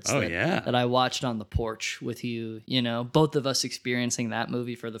favorites that I watched on the porch with you, both of us experiencing that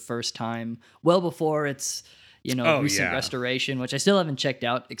movie for the first time well before its recent restoration, which I still haven't checked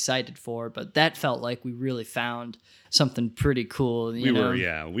out, excited for, but that felt like we really found something pretty cool. We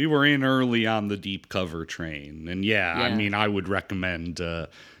were in early on the Deep Cover train. And I mean, I would recommend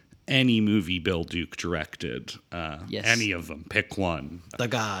any movie Bill Duke directed, any of them, pick one. The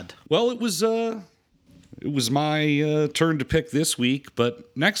God. Well, it was my turn to pick this week,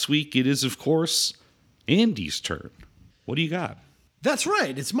 but next week it is, of course, Andy's turn. What do you got? That's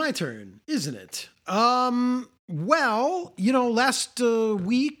right. It's my turn, isn't it? Well, last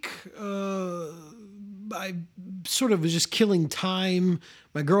week, I sort of was just killing time.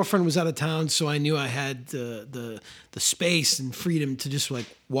 My girlfriend was out of town, so I knew I had the space and freedom to just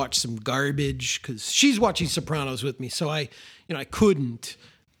watch some garbage because she's watching Sopranos with me. So I couldn't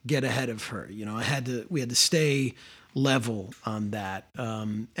get ahead of her. We had to stay level on that.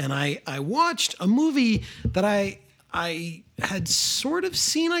 And I watched a movie that I had sort of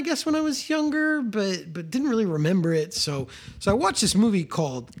seen, I guess, when I was younger, but didn't really remember it. So I watched this movie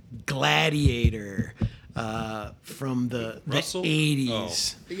called Gladiator. from the Russell? 80s. Oh.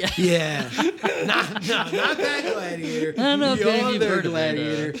 Yeah. not that Gladiator. I don't know if any of you've other heard of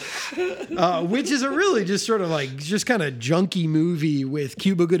Gladiator. Which is a really just sort of like just kind of junky movie with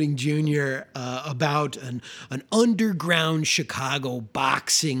Cuba Gooding Jr. About an underground Chicago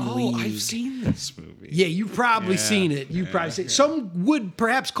boxing league. Oh, I've seen this movie. Yeah, you've probably seen it. You've probably seen it. Some would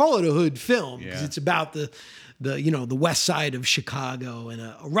perhaps call it a hood film because it's about the west side of Chicago and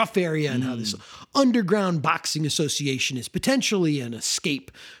a rough area and how this underground boxing association is potentially an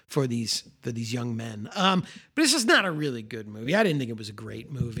escape for these young men. But it's just not a really good movie. I didn't think it was a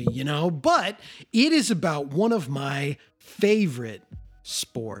great movie, but it is about one of my favorite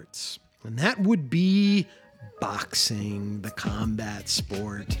sports, and that would be boxing, the combat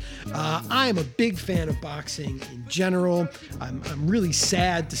sport. I am a big fan of boxing in general. I'm really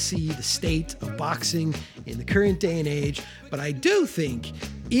sad to see the state of boxing in the current day and age, but I do think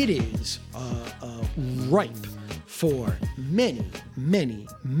it is ripe for many, many,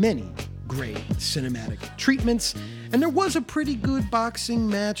 many great cinematic treatments. And there was a pretty good boxing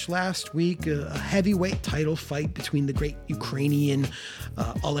match last week, a heavyweight title fight between the great Ukrainian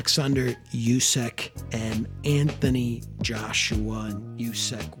Alexander Usyk and Anthony Joshua. And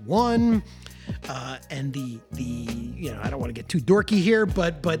Usyk won. And I don't want to get too dorky here,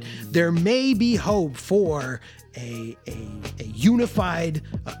 but there may be hope for a unified,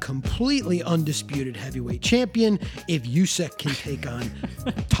 completely undisputed heavyweight champion if Usyk can take on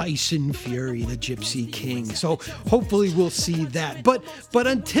Tyson Fury, the Gypsy King. So hopefully we'll see that. But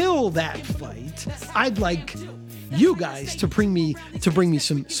until that fight, I'd like you guys to bring me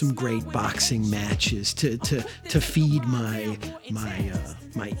some great boxing matches to feed my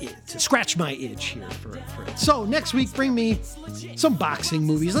to scratch my itch here for it. So next week, bring me some boxing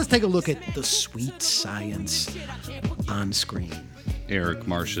movies. Let's take a look at the sweet science on screen. Eric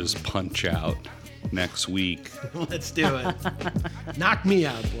Marsh's Punch Out next week. Let's do it. Knock me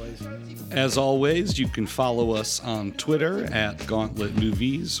out, boys. As always, you can follow us on Twitter at Gauntlet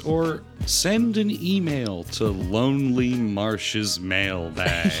Movies or send an email to Lonely Marsh's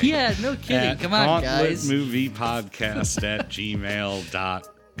mailbag. Yeah, no kidding. Come on, guys.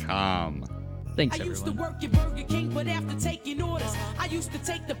 gauntletmoviepodcast@gmail.com. Thanks, I used to everyone. work at Burger King, but after taking orders, I used to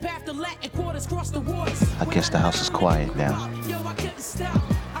take the path to Latin quarters, cross the waters. I guess the house is quiet now. Yo, I couldn't stop.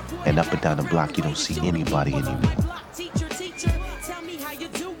 And up and down the block, you don't see anybody anymore. Teacher, tell me how you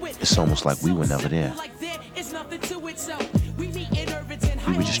do it. It's almost like we were never there.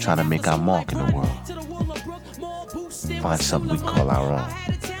 We were just trying to make our mark in the world. Find something we can call our own.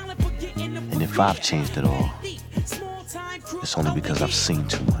 And if I've changed at all, it's only because I've seen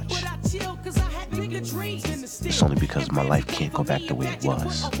too much. It's only because my life can't go back the way it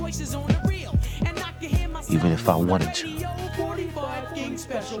was. Even if I wanted to,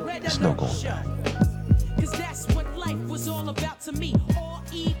 there's no going back. Cause that's what life was all about to me. All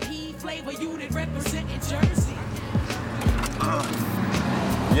EP flavor unit representing Jersey.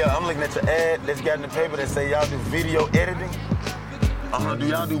 Yeah, I'm looking at your ad that's got in the paper that say y'all do video editing. Do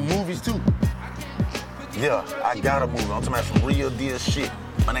y'all do movies too? Yeah, I got a movie. I'm talking about some real deal shit.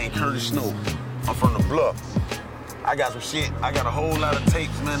 My name Curtis Snow. I'm from the Bluff. I got some shit. I got a whole lot of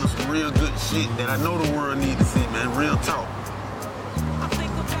tapes, man, of some real good shit that I know the world need to see, man. Real talk.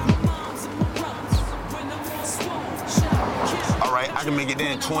 All right, I can make it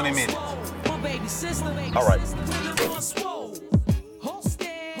there in 20 minutes. All right.